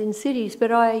as in cities,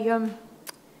 but I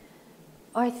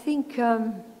think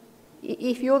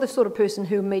if you're the sort of person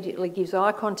who immediately gives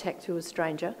eye contact to a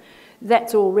stranger,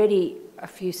 that's already a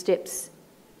few steps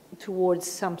towards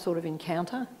some sort of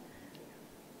encounter.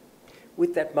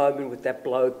 With that moment, with that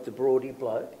bloke, the Broady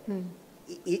bloke,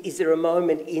 is there a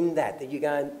moment in that you're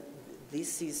going,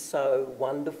 this is so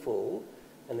wonderful,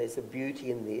 and there's a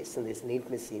beauty in this, and there's an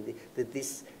intimacy in this, that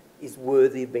this is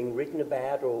worthy of being written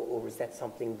about, or is that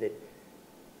something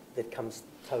that comes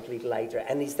totally later?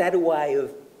 And is that a way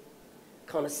of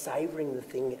kind of savouring the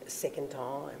thing a second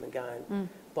time and going,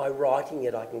 by writing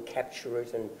it, I can capture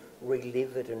it and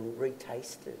relive it and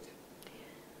retaste it?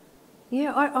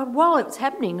 Yeah, while it's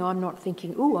happening, I'm not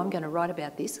thinking, oh, I'm going to write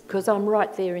about this, because I'm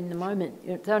right there in the moment.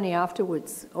 It's only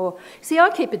afterwards. Or see, I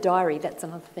keep a diary. That's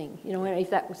another thing. You know, if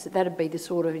that'd be the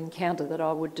sort of encounter that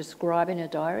I would describe in a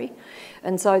diary.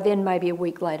 And so then maybe a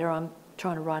week later, I'm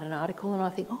trying to write an article, and I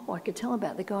think, oh, I could tell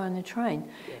about the guy on the train.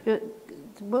 Yeah.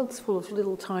 The world's full of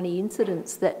little tiny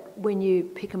incidents that, when you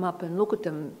pick them up and look at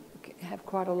them, have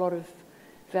quite a lot of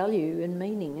value and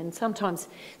meaning. And sometimes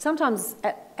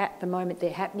at the moment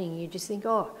they're happening, you just think,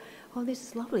 oh, this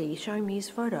is lovely, he's showing me his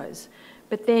photos.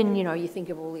 But then, you know, you think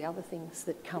of all the other things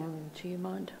that come to your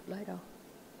mind later.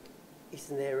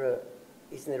 Isn't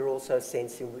there also a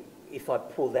sense in if I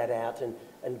pull that out and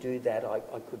do that, I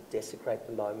could desecrate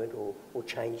the moment or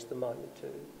change the moment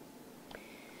too?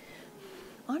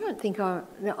 I don't think I'm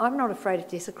not afraid of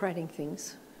desecrating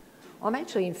things. I'm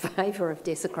actually in favour of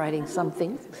desecrating some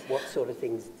things. What sort of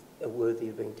things are worthy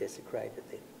of being desecrated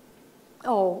then?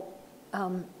 Oh,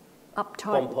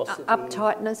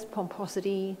 uptightness,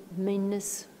 pomposity,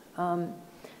 meanness,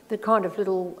 the kind of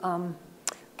little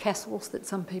castles that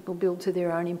some people build to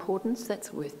their own importance,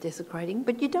 that's worth desecrating.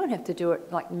 But you don't have to do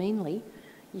it like meanly.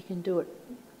 You can do it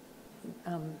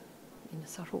in a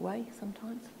subtle way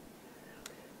sometimes.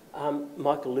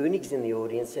 Michael Loonig's in the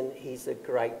audience, and he's a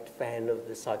great fan of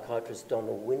the psychiatrist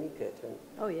Donald Winnicott. And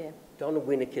oh, yeah. Donald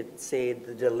Winnicott said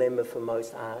the dilemma for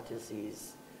most artists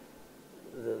is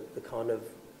the kind of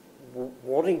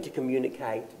wanting to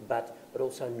communicate, but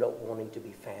also not wanting to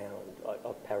be found.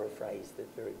 I've paraphrased it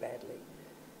very badly.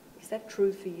 Is that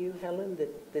true for you, Helen,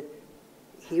 that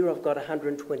here I've got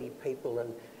 120 people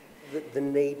and the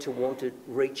need to want to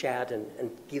reach out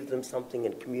and give them something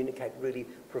and communicate really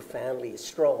profoundly is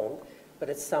strong, but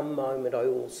at some moment I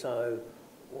also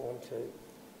want to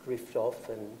drift off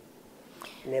and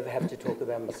never have to talk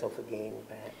about myself again,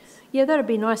 perhaps? Yeah, that'd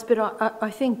be nice, but I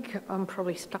think I'm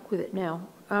probably stuck with it now.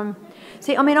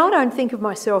 See, I mean, I don't think of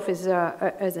myself as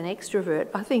an extrovert.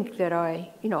 I think that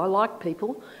I like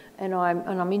people, and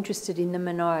I'm interested in them,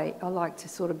 and I like to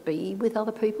sort of be with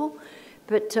other people.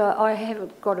 But I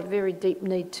have got a very deep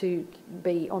need to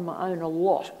be on my own a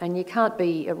lot, and you can't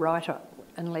be a writer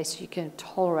unless you can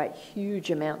tolerate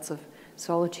huge amounts of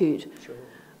solitude. Sure.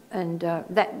 And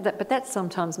but that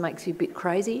sometimes makes you a bit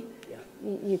crazy. Yeah.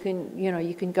 You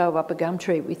can go up a gum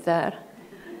tree with that.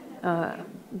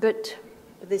 But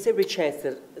there's every chance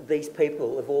that these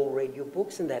people have all read your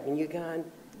books and that, and you're going,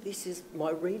 this is my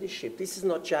readership. This is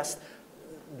not just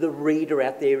the reader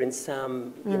out there in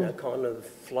some, kind of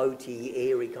floaty,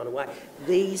 airy kind of way.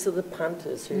 These are the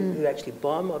punters who actually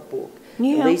buy my book.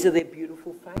 Yeah. And these are their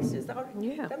beautiful faces.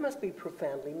 That must be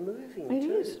profoundly moving too. It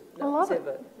is. I love it.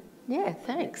 Yeah,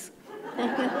 thanks.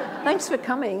 Thanks for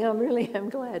coming. I really am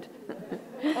glad.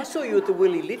 I saw you at the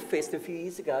Willie Lit Fest a few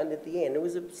years ago, and at the end it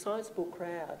was a sizable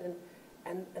crowd,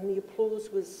 and the applause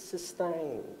was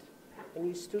sustained, and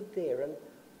you stood there, and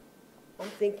I'm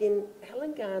thinking,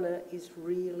 Helen Garner is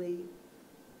really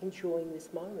enjoying this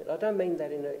moment. I don't mean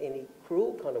that in any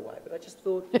cruel kind of way, but I just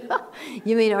thought...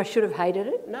 You mean I should have hated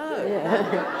it? No.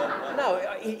 Yeah. No,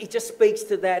 it just speaks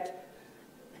to that.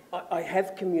 I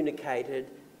have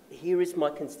communicated, here is my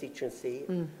constituency,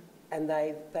 and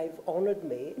they've honoured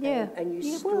me. Yeah. And you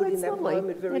Yeah, stood well, in it's that lovely.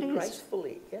 moment very It is.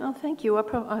 gracefully. Yeah. Oh, thank you.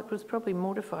 I was probably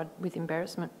mortified with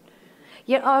embarrassment.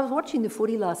 Yeah, I was watching the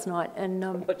footy last night, and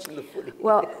Watching the footy.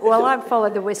 well, I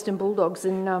followed the Western Bulldogs,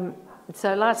 and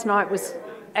so last night was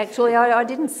actually I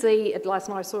didn't see it last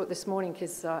night. I saw it this morning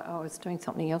because I was doing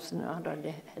something else, and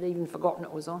I had even forgotten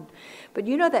it was on. But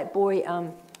you know that boy,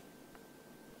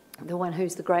 the one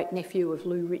who's the great nephew of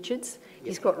Lou Richards. Yep.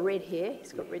 He's got red hair.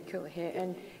 He's got red curly hair,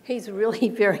 and he's really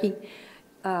very.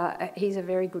 He's a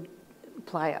very good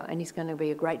player, and he's going to be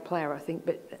a great player, I think.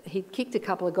 But he kicked a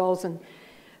couple of goals, and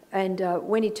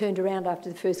when he turned around after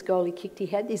the first goal he kicked, he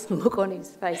had this look on his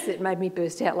face that made me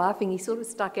burst out laughing. He sort of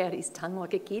stuck out his tongue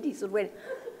like a kid. He sort of went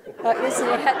like this,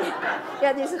 and he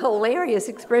had this hilarious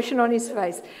expression on his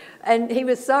face. And he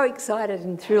was so excited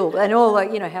and thrilled. And all the,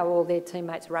 you know, how all their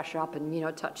teammates rush up and, you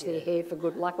know, touch their hair for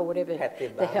good luck or whatever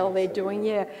the hell they're doing,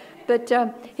 yeah. But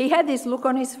he had this look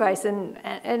on his face, and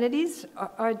it is,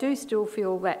 I do still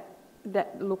feel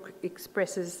that look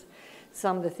expresses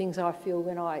some of the things I feel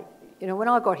when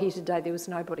I got here today, there was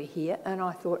nobody here, and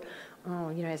I thought, oh,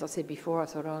 you know, as I said before, I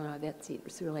thought, oh no, that's it,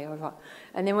 it's really over.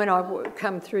 And then when I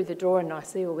come through the door and I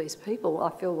see all these people, I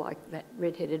feel like that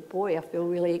red-headed boy. I feel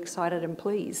really excited and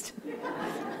pleased,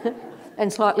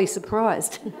 and slightly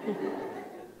surprised.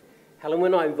 Helen,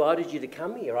 when I invited you to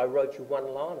come here, I wrote you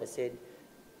one line. I said,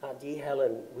 "Dear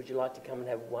Helen, would you like to come and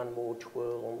have one more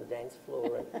twirl on the dance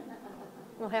floor?" And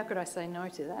well, how could I say no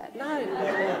to that? no,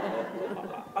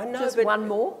 I know, just but one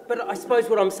more. But I suppose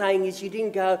what I'm saying is, you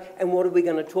didn't go, and what are we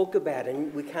going to talk about?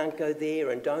 And we can't go there,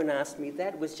 and don't ask me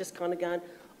that. It was just kind of going,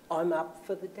 I'm up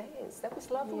for the dance. That was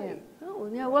lovely. Yeah. Oh,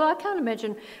 yeah. Well, I can't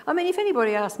imagine. I mean, if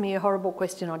anybody asked me a horrible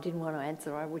question I didn't want to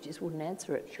answer, I just wouldn't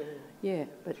answer it. Sure. Yeah,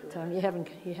 but you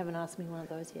haven't asked me one of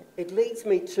those yet. It leads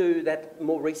me to that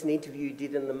more recent interview you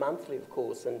did in the Monthly, of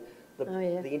course, and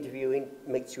the interviewer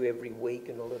meets you every week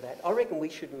and all of that. I reckon we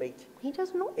should meet. He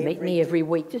does not meet me every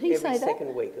week. Did he say that? Every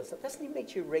second week or something. Doesn't he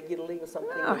meet you regularly or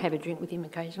something? No, I have a drink with him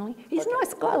occasionally. He's a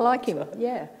nice guy. I like him.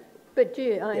 Yeah. But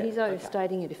he's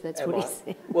overstating it if that's what he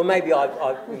said. Well, maybe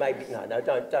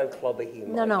don't clobber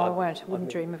him. No, I won't.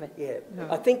 Wouldn't dream of it. Yeah.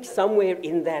 No. I think somewhere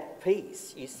in that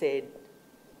piece you said,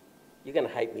 you're going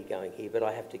to hate me going here, but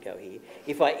I have to go here.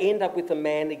 If I end up with a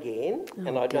man again,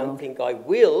 and I don't think I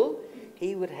will,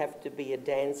 he would have to be a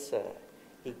dancer.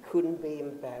 He couldn't be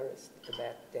embarrassed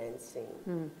about dancing.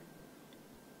 Hmm.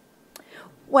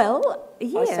 Well,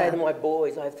 yeah. I say to my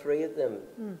boys, I have 3 of them,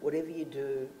 whatever you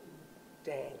do,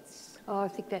 dance. Oh, I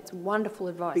think that's wonderful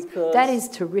advice. Because that is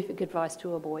terrific advice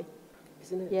to a boy.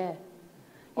 Isn't it? Yeah.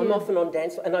 I'm often on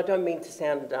dance, and I don't mean to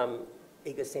sound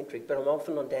egocentric, but I'm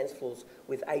often on dance floors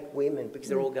with 8 women because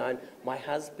they're all going, my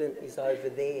husband is over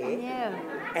there,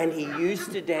 and he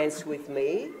used to dance with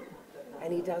me,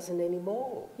 and he doesn't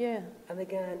anymore. Yeah. And they're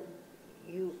going,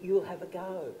 you'll have a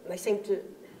go. And they seem to...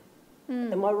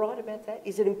 Am I right about that?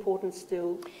 Is it important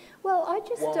still? Well,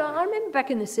 I remember back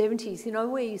in the 70s, you know,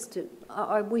 we used to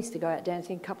go out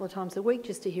dancing a couple of times a week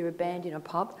just to hear a band in a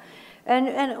pub,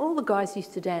 and all the guys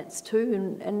used to dance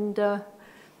too,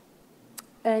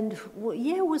 and well,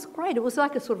 yeah, it was great. It was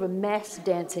like a sort of a mass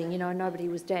dancing, you know. Nobody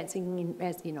was dancing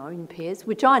in pairs,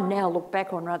 which I now look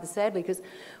back on rather sadly, because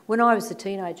when I was a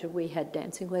teenager, we had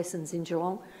dancing lessons in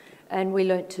Geelong, and we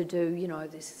learnt to do, you know,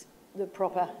 the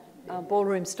proper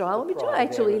ballroom style, which I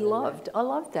actually loved. I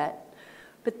loved that.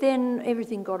 But then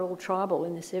everything got all tribal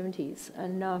in the 70s,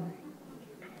 and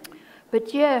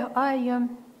but yeah,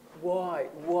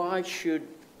 Why should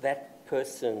that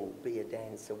person be a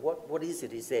dancer? What is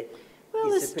it? Is there?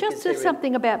 Well, it's just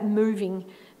something about moving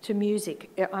to music.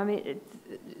 I mean,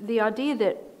 the idea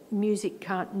that music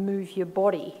can't move your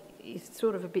body is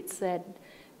sort of a bit sad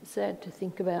to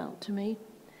think about to me.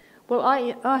 Well,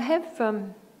 I have.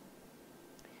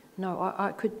 No,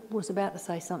 I was about to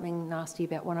say something nasty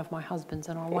about one of my husbands,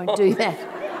 and I won't do that.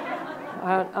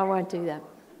 I won't do that.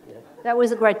 Yeah. That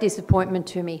was a great disappointment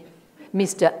to me,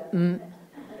 Mr.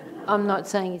 I'm not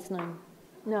saying his name.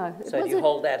 No. So do you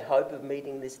hold out hope of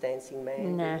meeting this dancing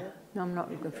man? No, I'm not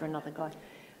looking for another guy.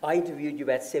 I interviewed you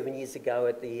about 7 years ago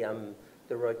at the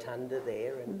rotunda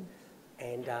there,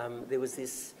 and there was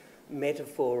this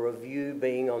metaphor of you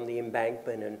being on the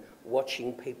embankment and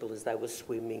watching people as they were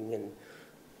swimming, and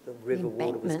the river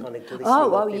water was kind of glistening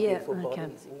off their beautiful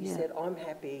bodies. And you said, I'm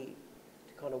happy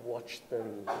to kind of watch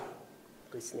them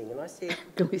glistening. And I said...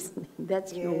 Glistening,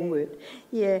 that's your word.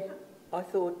 Yeah. I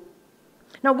thought...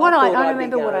 No, I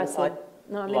remember what I said.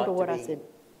 No, I remember what I said.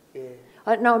 Yeah.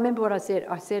 I remember what I said.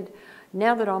 I said,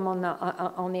 now that I'm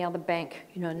on the other bank,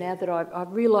 you know, now that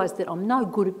I've realised that I'm no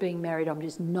good at being married, I'm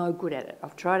just no good at it.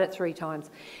 I've tried it 3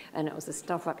 times, and it was a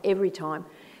stuff up every time.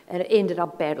 And it ended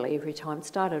up badly every time. It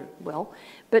started well.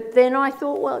 But then I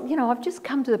thought, well, you know, I've just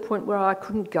come to the point where I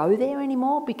couldn't go there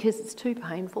anymore because it's too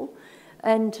painful.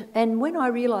 And when I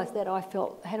realised that, I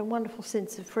had a wonderful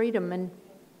sense of freedom.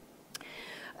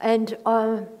 And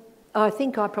I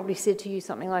think I probably said to you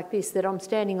something like this, that I'm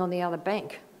standing on the other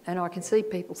bank and I can see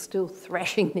people still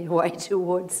thrashing their way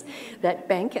towards that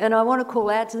bank. And I want to call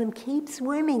out to them, keep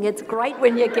swimming. It's great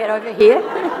when you get over here.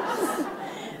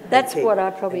 That's what I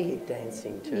probably... keep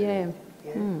dancing too. Yeah.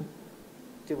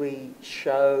 Do we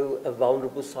show a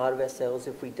vulnerable side of ourselves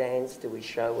if we dance? Do we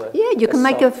show a... Yeah, you can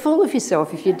make a fool of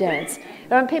yourself if you dance.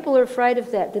 And people are afraid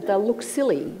of that they'll look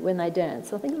silly when they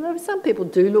dance. I think some people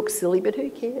do look silly, but who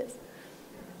cares?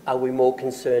 Are we more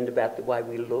concerned about the way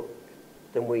we look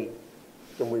than we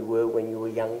were when you were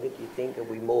younger, do you think? Are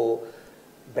we more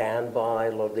bound by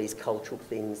a lot of these cultural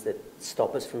things that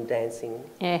stop us from dancing?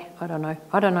 Yeah, I don't know.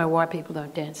 I don't know why people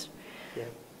don't dance. Yeah.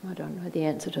 I don't know the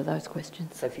answer to those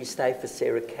questions. So if you stay for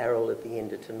Sarah Carroll at the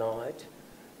end of tonight,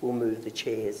 we'll move the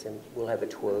chairs and we'll have a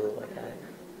twirl, okay?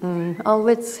 Oh,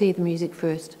 let's hear the music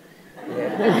first.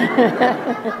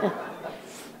 Yeah.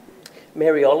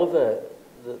 Mary Oliver,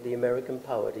 the American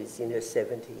poet, is in her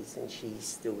 70s and she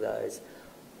still goes,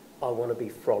 I want to be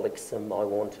frolicsome, I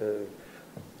want to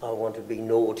be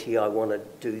naughty, I want to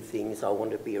do things, I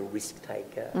want to be a risk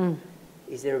taker.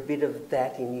 Is there a bit of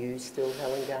that in you still,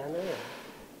 Helen Garner?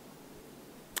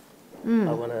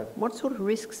 What sort of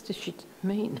risks does she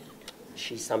mean?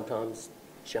 She sometimes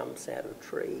jumps out of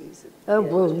trees. Oh,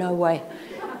 well, no way.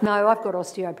 No, I've got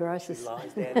osteoporosis. She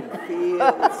lies down in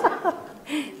fields.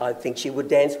 I think she would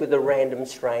dance with a random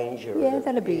stranger. Yeah,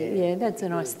 that'd be, that's a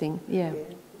nice thing, yeah.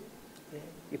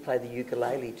 You play the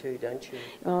ukulele too, don't you?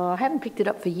 Oh, I haven't picked it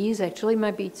up for years, actually,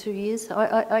 maybe 2 years.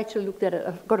 I actually looked at it.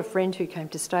 I've got a friend who came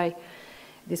to stay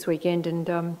this weekend,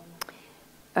 and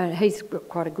he's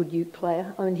quite a good uke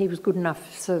player. I mean, he was good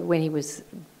enough so when he was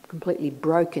completely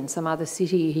broke in some other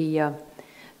city, he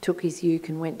took his uke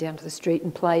and went down to the street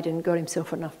and played and got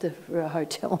himself enough for a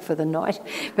hotel for the night.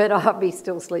 But I'd be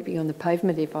still sleeping on the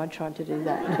pavement if I tried to do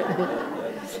that.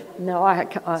 No, I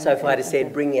So if I'd have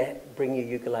said, bring your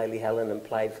ukulele, Helen, and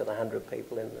play for the 100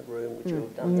 people in the room, would you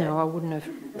have done that? No, I wouldn't have,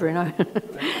 Bruno.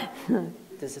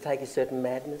 Does it take a certain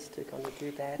madness to kind of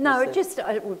do that? No,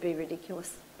 it would be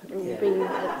ridiculous. It would be,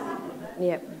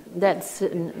 that's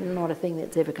not a thing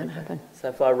that's ever going to happen. So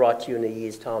if I write to you in a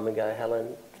year's time and go,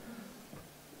 Helen,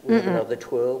 we'll have another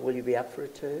twirl, will you be up for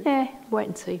it too? Yeah, wait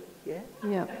and see. Yeah?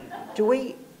 Yeah. Do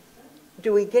we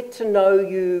get to know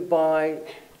you by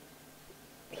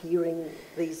hearing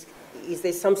these? Is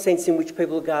there some sense in which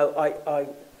people go,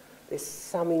 there's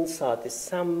some insight, there's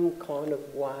some kind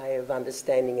of way of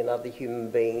understanding another human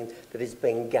being that has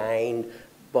been gained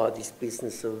by this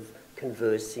business of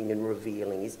conversing and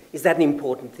revealing? Is that an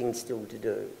important thing still to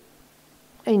do?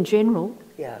 In general?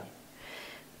 Yeah.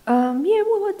 Yeah,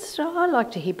 well, I like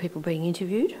to hear people being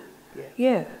interviewed. Yeah.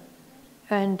 Yeah.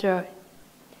 And, I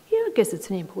guess it's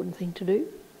an important thing to do.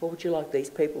 What would you like these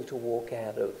people to walk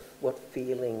out of? What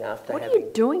feeling after What having... are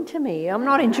you doing to me? I'm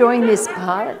not enjoying this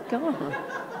part. Go on.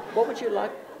 What would you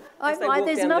like?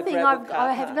 There's nothing,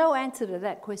 I have no answer to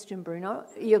that question, Bruno.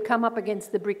 You'll come up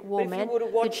against the brick wall, man. If you would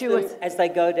have watched them as they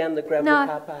go down the gravel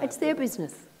car park. No, it's their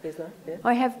business. There's no, yeah.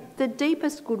 I have the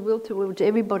deepest goodwill to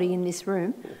everybody in this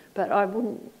room, but I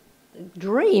wouldn't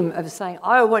dream of saying,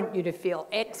 I want you to feel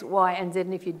X, Y, and Z,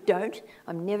 and if you don't,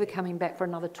 I'm never coming back for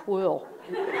another twirl.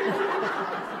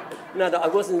 No, I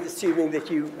wasn't assuming that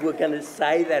you were going to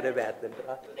say that about them,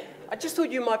 but I just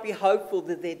thought you might be hopeful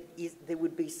that there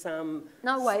would be some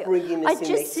springiness in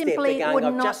their step. They're going,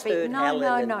 I've just heard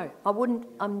Helen. No, I wouldn't.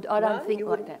 I don't think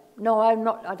like that. No, I'm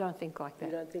not. I don't think like that.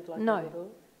 You don't think like that at all?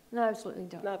 No, absolutely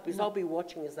don't. No, because I'll be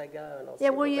watching as they go, and I'll. Yeah,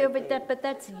 well, yeah, but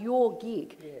that's your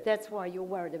gig. Yeah. That's why you're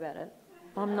worried about it.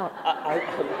 I'm not. I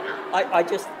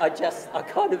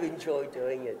kind of enjoy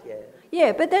doing it. Yeah.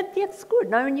 Yeah, but that's good.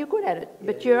 No, and you're good at it. Yeah,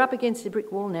 but you're up against a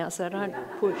brick wall now, so don't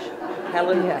push.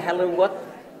 Helen,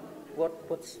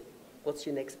 what's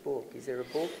your next book? Is there a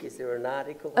book? Is there an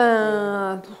article?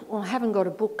 Well, I haven't got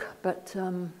a book, but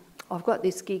I've got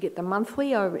this gig at the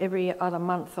Monthly. Every other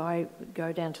month I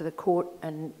go down to the court,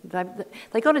 and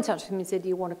they got in touch with me and said, do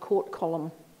you want a court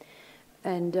column?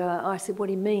 And I said, what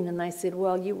do you mean? And they said,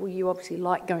 well, you obviously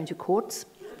like going to courts.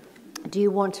 Do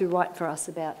you want to write for us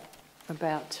about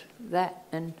that?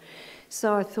 And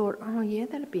so I thought, oh yeah,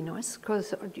 that'd be nice,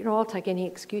 because I'll take any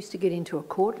excuse to get into a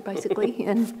court, basically.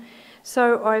 And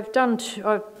so I've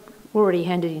already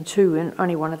handed in 2, and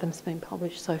only one of them's been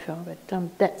published so far. But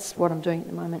that's what I'm doing at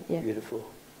the moment. Yeah. Beautiful.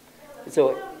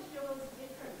 So.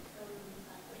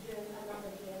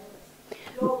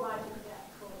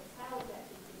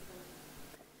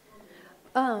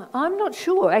 I'm not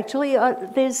sure, actually.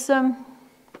 There's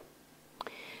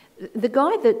the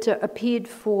guy that appeared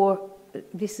for,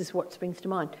 this is what springs to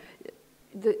mind,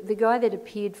 the guy that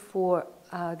appeared for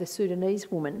the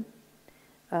Sudanese woman,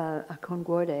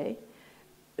 Akongwode,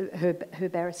 her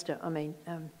barrister, I mean,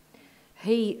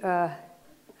 he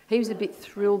was a bit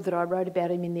thrilled that I wrote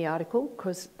about him in the article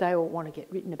because they all want to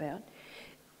get written about.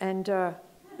 And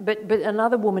but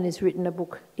another woman has written a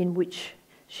book in which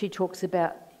she talks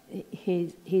about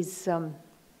his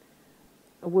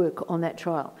work on that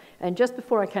trial. And just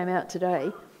before I came out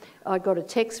today, I got a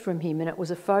text from him, and it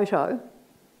was a photo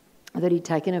that he'd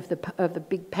taken of the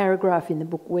big paragraph in the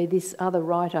book where this other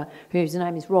writer, whose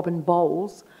name is Robin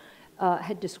Bowles,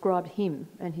 had described him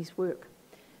and his work.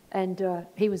 And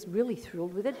he was really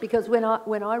thrilled with it, because when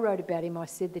I wrote about him, I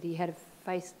said that he had a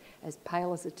face as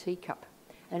pale as a teacup,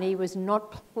 and he was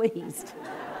not pleased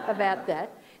about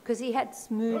that, because he had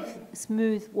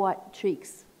smooth white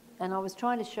cheeks. And I was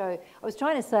trying to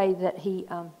say that he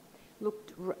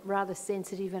looked rather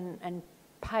sensitive and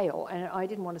pale, and I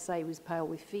didn't want to say he was pale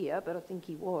with fear, but I think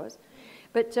he was.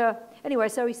 But anyway,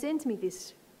 so he sends me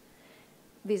this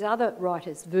other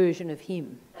writer's version of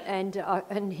him, and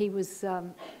he was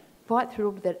quite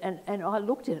thrilled with it, and I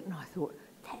looked at it and I thought,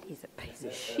 that is a piece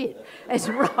of shit as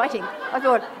writing. I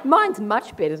thought, mine's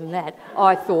much better than that,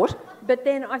 I thought. But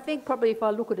then I think probably if I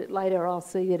look at it later, I'll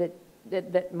see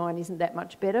that mine isn't that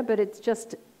much better, but it's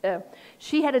just,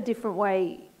 she had a different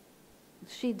way.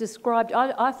 She described,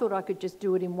 I thought I could just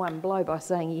do it in one blow by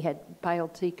saying he had pale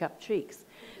teacup cheeks,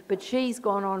 but she's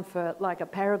gone on for like a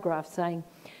paragraph saying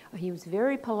he was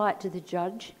very polite to the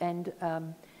judge, and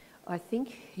I think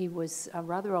he was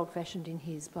rather old-fashioned in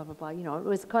his blah, blah, blah. You know, it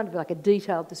was kind of like a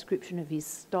detailed description of his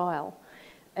style.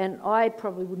 And I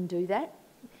probably wouldn't do that,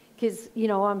 because, you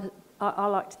know, I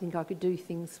like to think I could do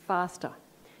things faster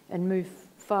and move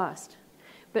fast.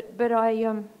 But I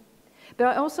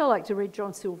also like to read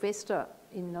John Sylvester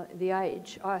in The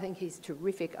Age. I think he's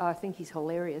terrific. I think he's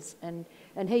hilarious. And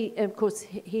he, of course,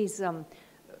 he's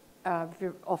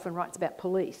often writes about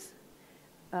police.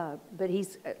 But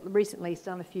he's recently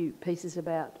done a few pieces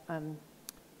about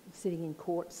sitting in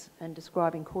courts and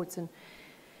describing courts. And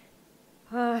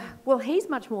well, he's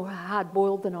much more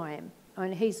hard-boiled than I am. I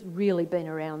mean, he's really been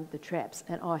around the traps,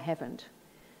 and I haven't.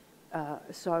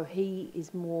 So he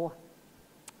is more.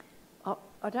 I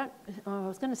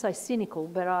was going to say cynical,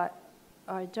 but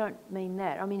I don't mean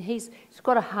that. I mean, he's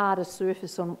got a harder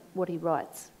surface on what he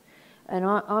writes, and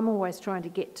I'm always trying to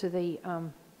get to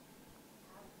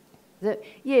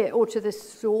or to the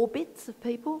sore bits of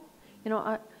people. You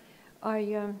know,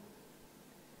 I've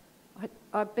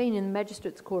been in the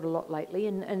magistrates' court a lot lately,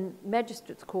 and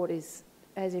magistrates' court is,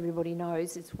 as everybody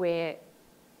knows, it's where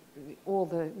all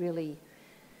the really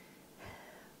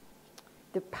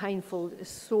the painful,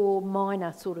 sore,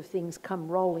 minor sort of things come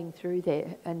rolling through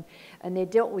there, and they're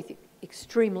dealt with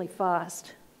extremely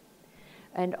fast.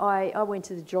 And I went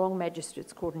to the Geelong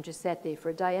Magistrates Court and just sat there for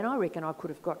a day, and I reckon I could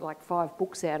have got like 5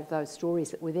 books out of those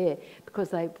stories that were there,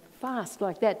 because they fast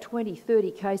like that, 20,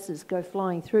 30 cases go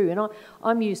flying through. And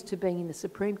I'm used to being in the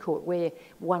Supreme Court where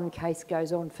one case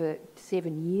goes on for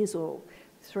 7 years or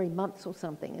 3 months or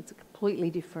something. It's a completely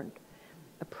different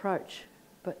approach.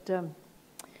 But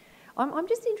I'm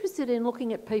just interested in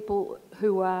looking at people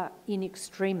who are in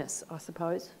extremis, I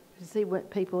suppose, to see when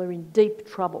people are in deep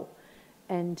trouble,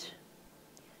 and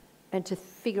to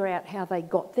figure out how they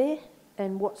got there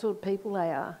and what sort of people they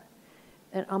are.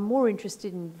 And I'm more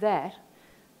interested in that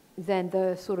than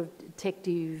the sort of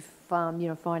detective,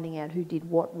 finding out who did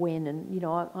what when. And, you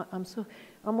know, I'm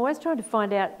always trying to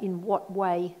find out in what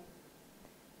way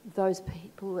those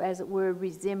people, as it were,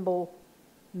 resemble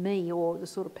me or the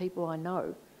sort of people I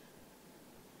know.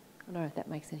 I don't know if that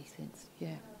makes any sense,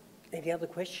 yeah. Any other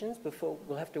questions before?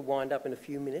 We'll have to wind up in a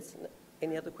few minutes.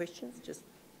 Any other questions? Just,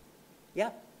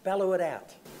 yeah. Bellow it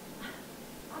out.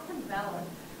 I can bellow.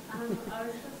 I was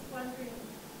just wondering,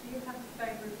 do you have a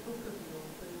favourite book of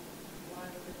yours, and why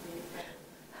would it be a favourite?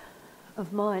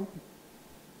 Of mine?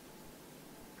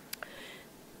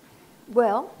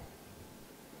 Well,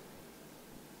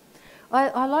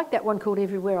 I like that one called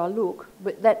Everywhere I Look,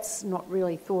 but that's not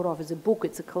really thought of as a book.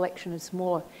 It's a collection of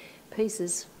smaller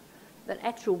pieces. An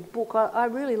actual book, I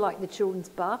really like The Children's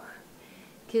Bach,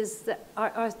 because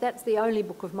that's the only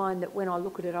book of mine that when I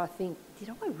look at it I think, did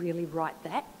I really write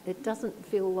that? It doesn't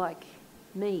feel like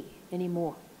me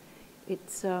anymore.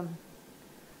 It's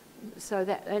so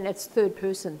that, and it's third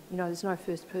person, you know, there's no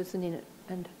first person in it,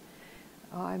 and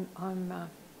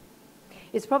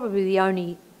it's probably the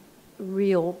only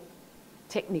real,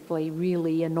 technically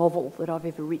really a novel that I've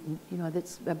ever written, you know,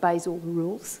 that obeys all the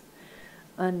rules.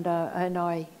 And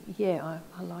I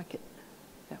like it,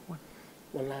 that one.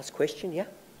 One last question, yeah?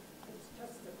 It's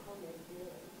just a comment, really.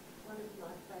 One of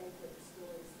my favourite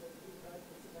stories that you wrote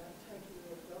was about taking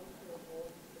your dog for a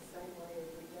walk the same way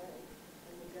every day,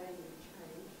 and the day you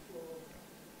changed your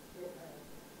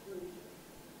route,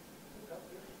 you got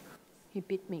really cross. He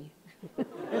bit me.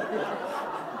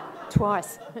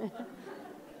 Twice.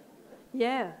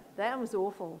 Yeah, that was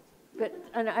awful. But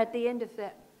and at the end of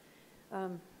that,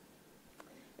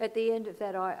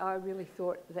 I really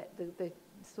thought that the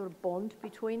sort of bond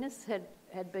between us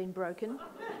had been broken.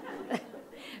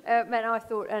 And I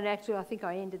thought, and actually I think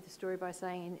I ended the story by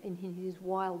saying in his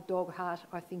wild dog heart,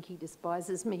 I think he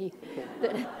despises me.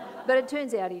 But it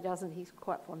turns out he doesn't. He's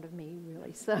quite fond of me,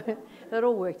 really. So that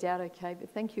all worked out okay.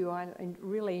 But thank you. I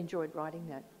really enjoyed writing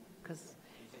that. Cause, Is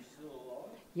he still alive?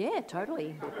 yeah,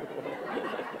 totally.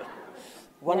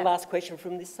 One last question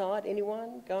from this side.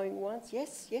 Anyone going once?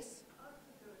 Yes, yes.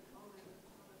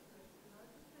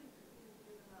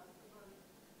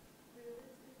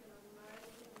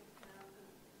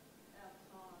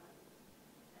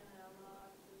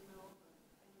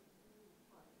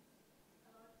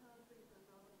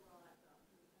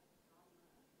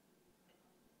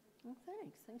 Well,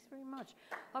 thanks. Thanks very much.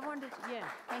 I wondered, yeah,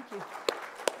 thank you.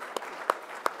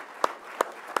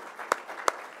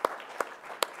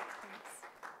 Thanks.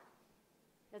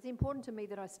 It's important to me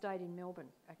that I stayed in Melbourne,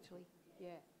 actually. Yeah.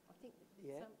 I think,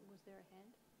 Yeah. was there a hand?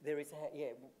 There is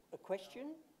a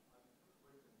question?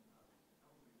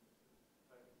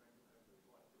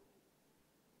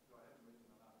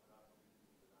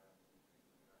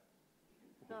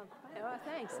 No,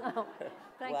 thanks. Oh,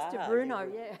 thanks Wow, to Bruno,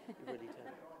 you yeah. really do.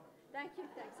 Thank you,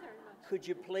 thanks very much. Could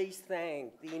you please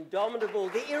thank the indomitable,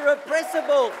 the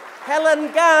irrepressible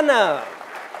Helen Garner?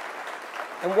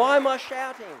 And why am I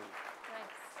shouting?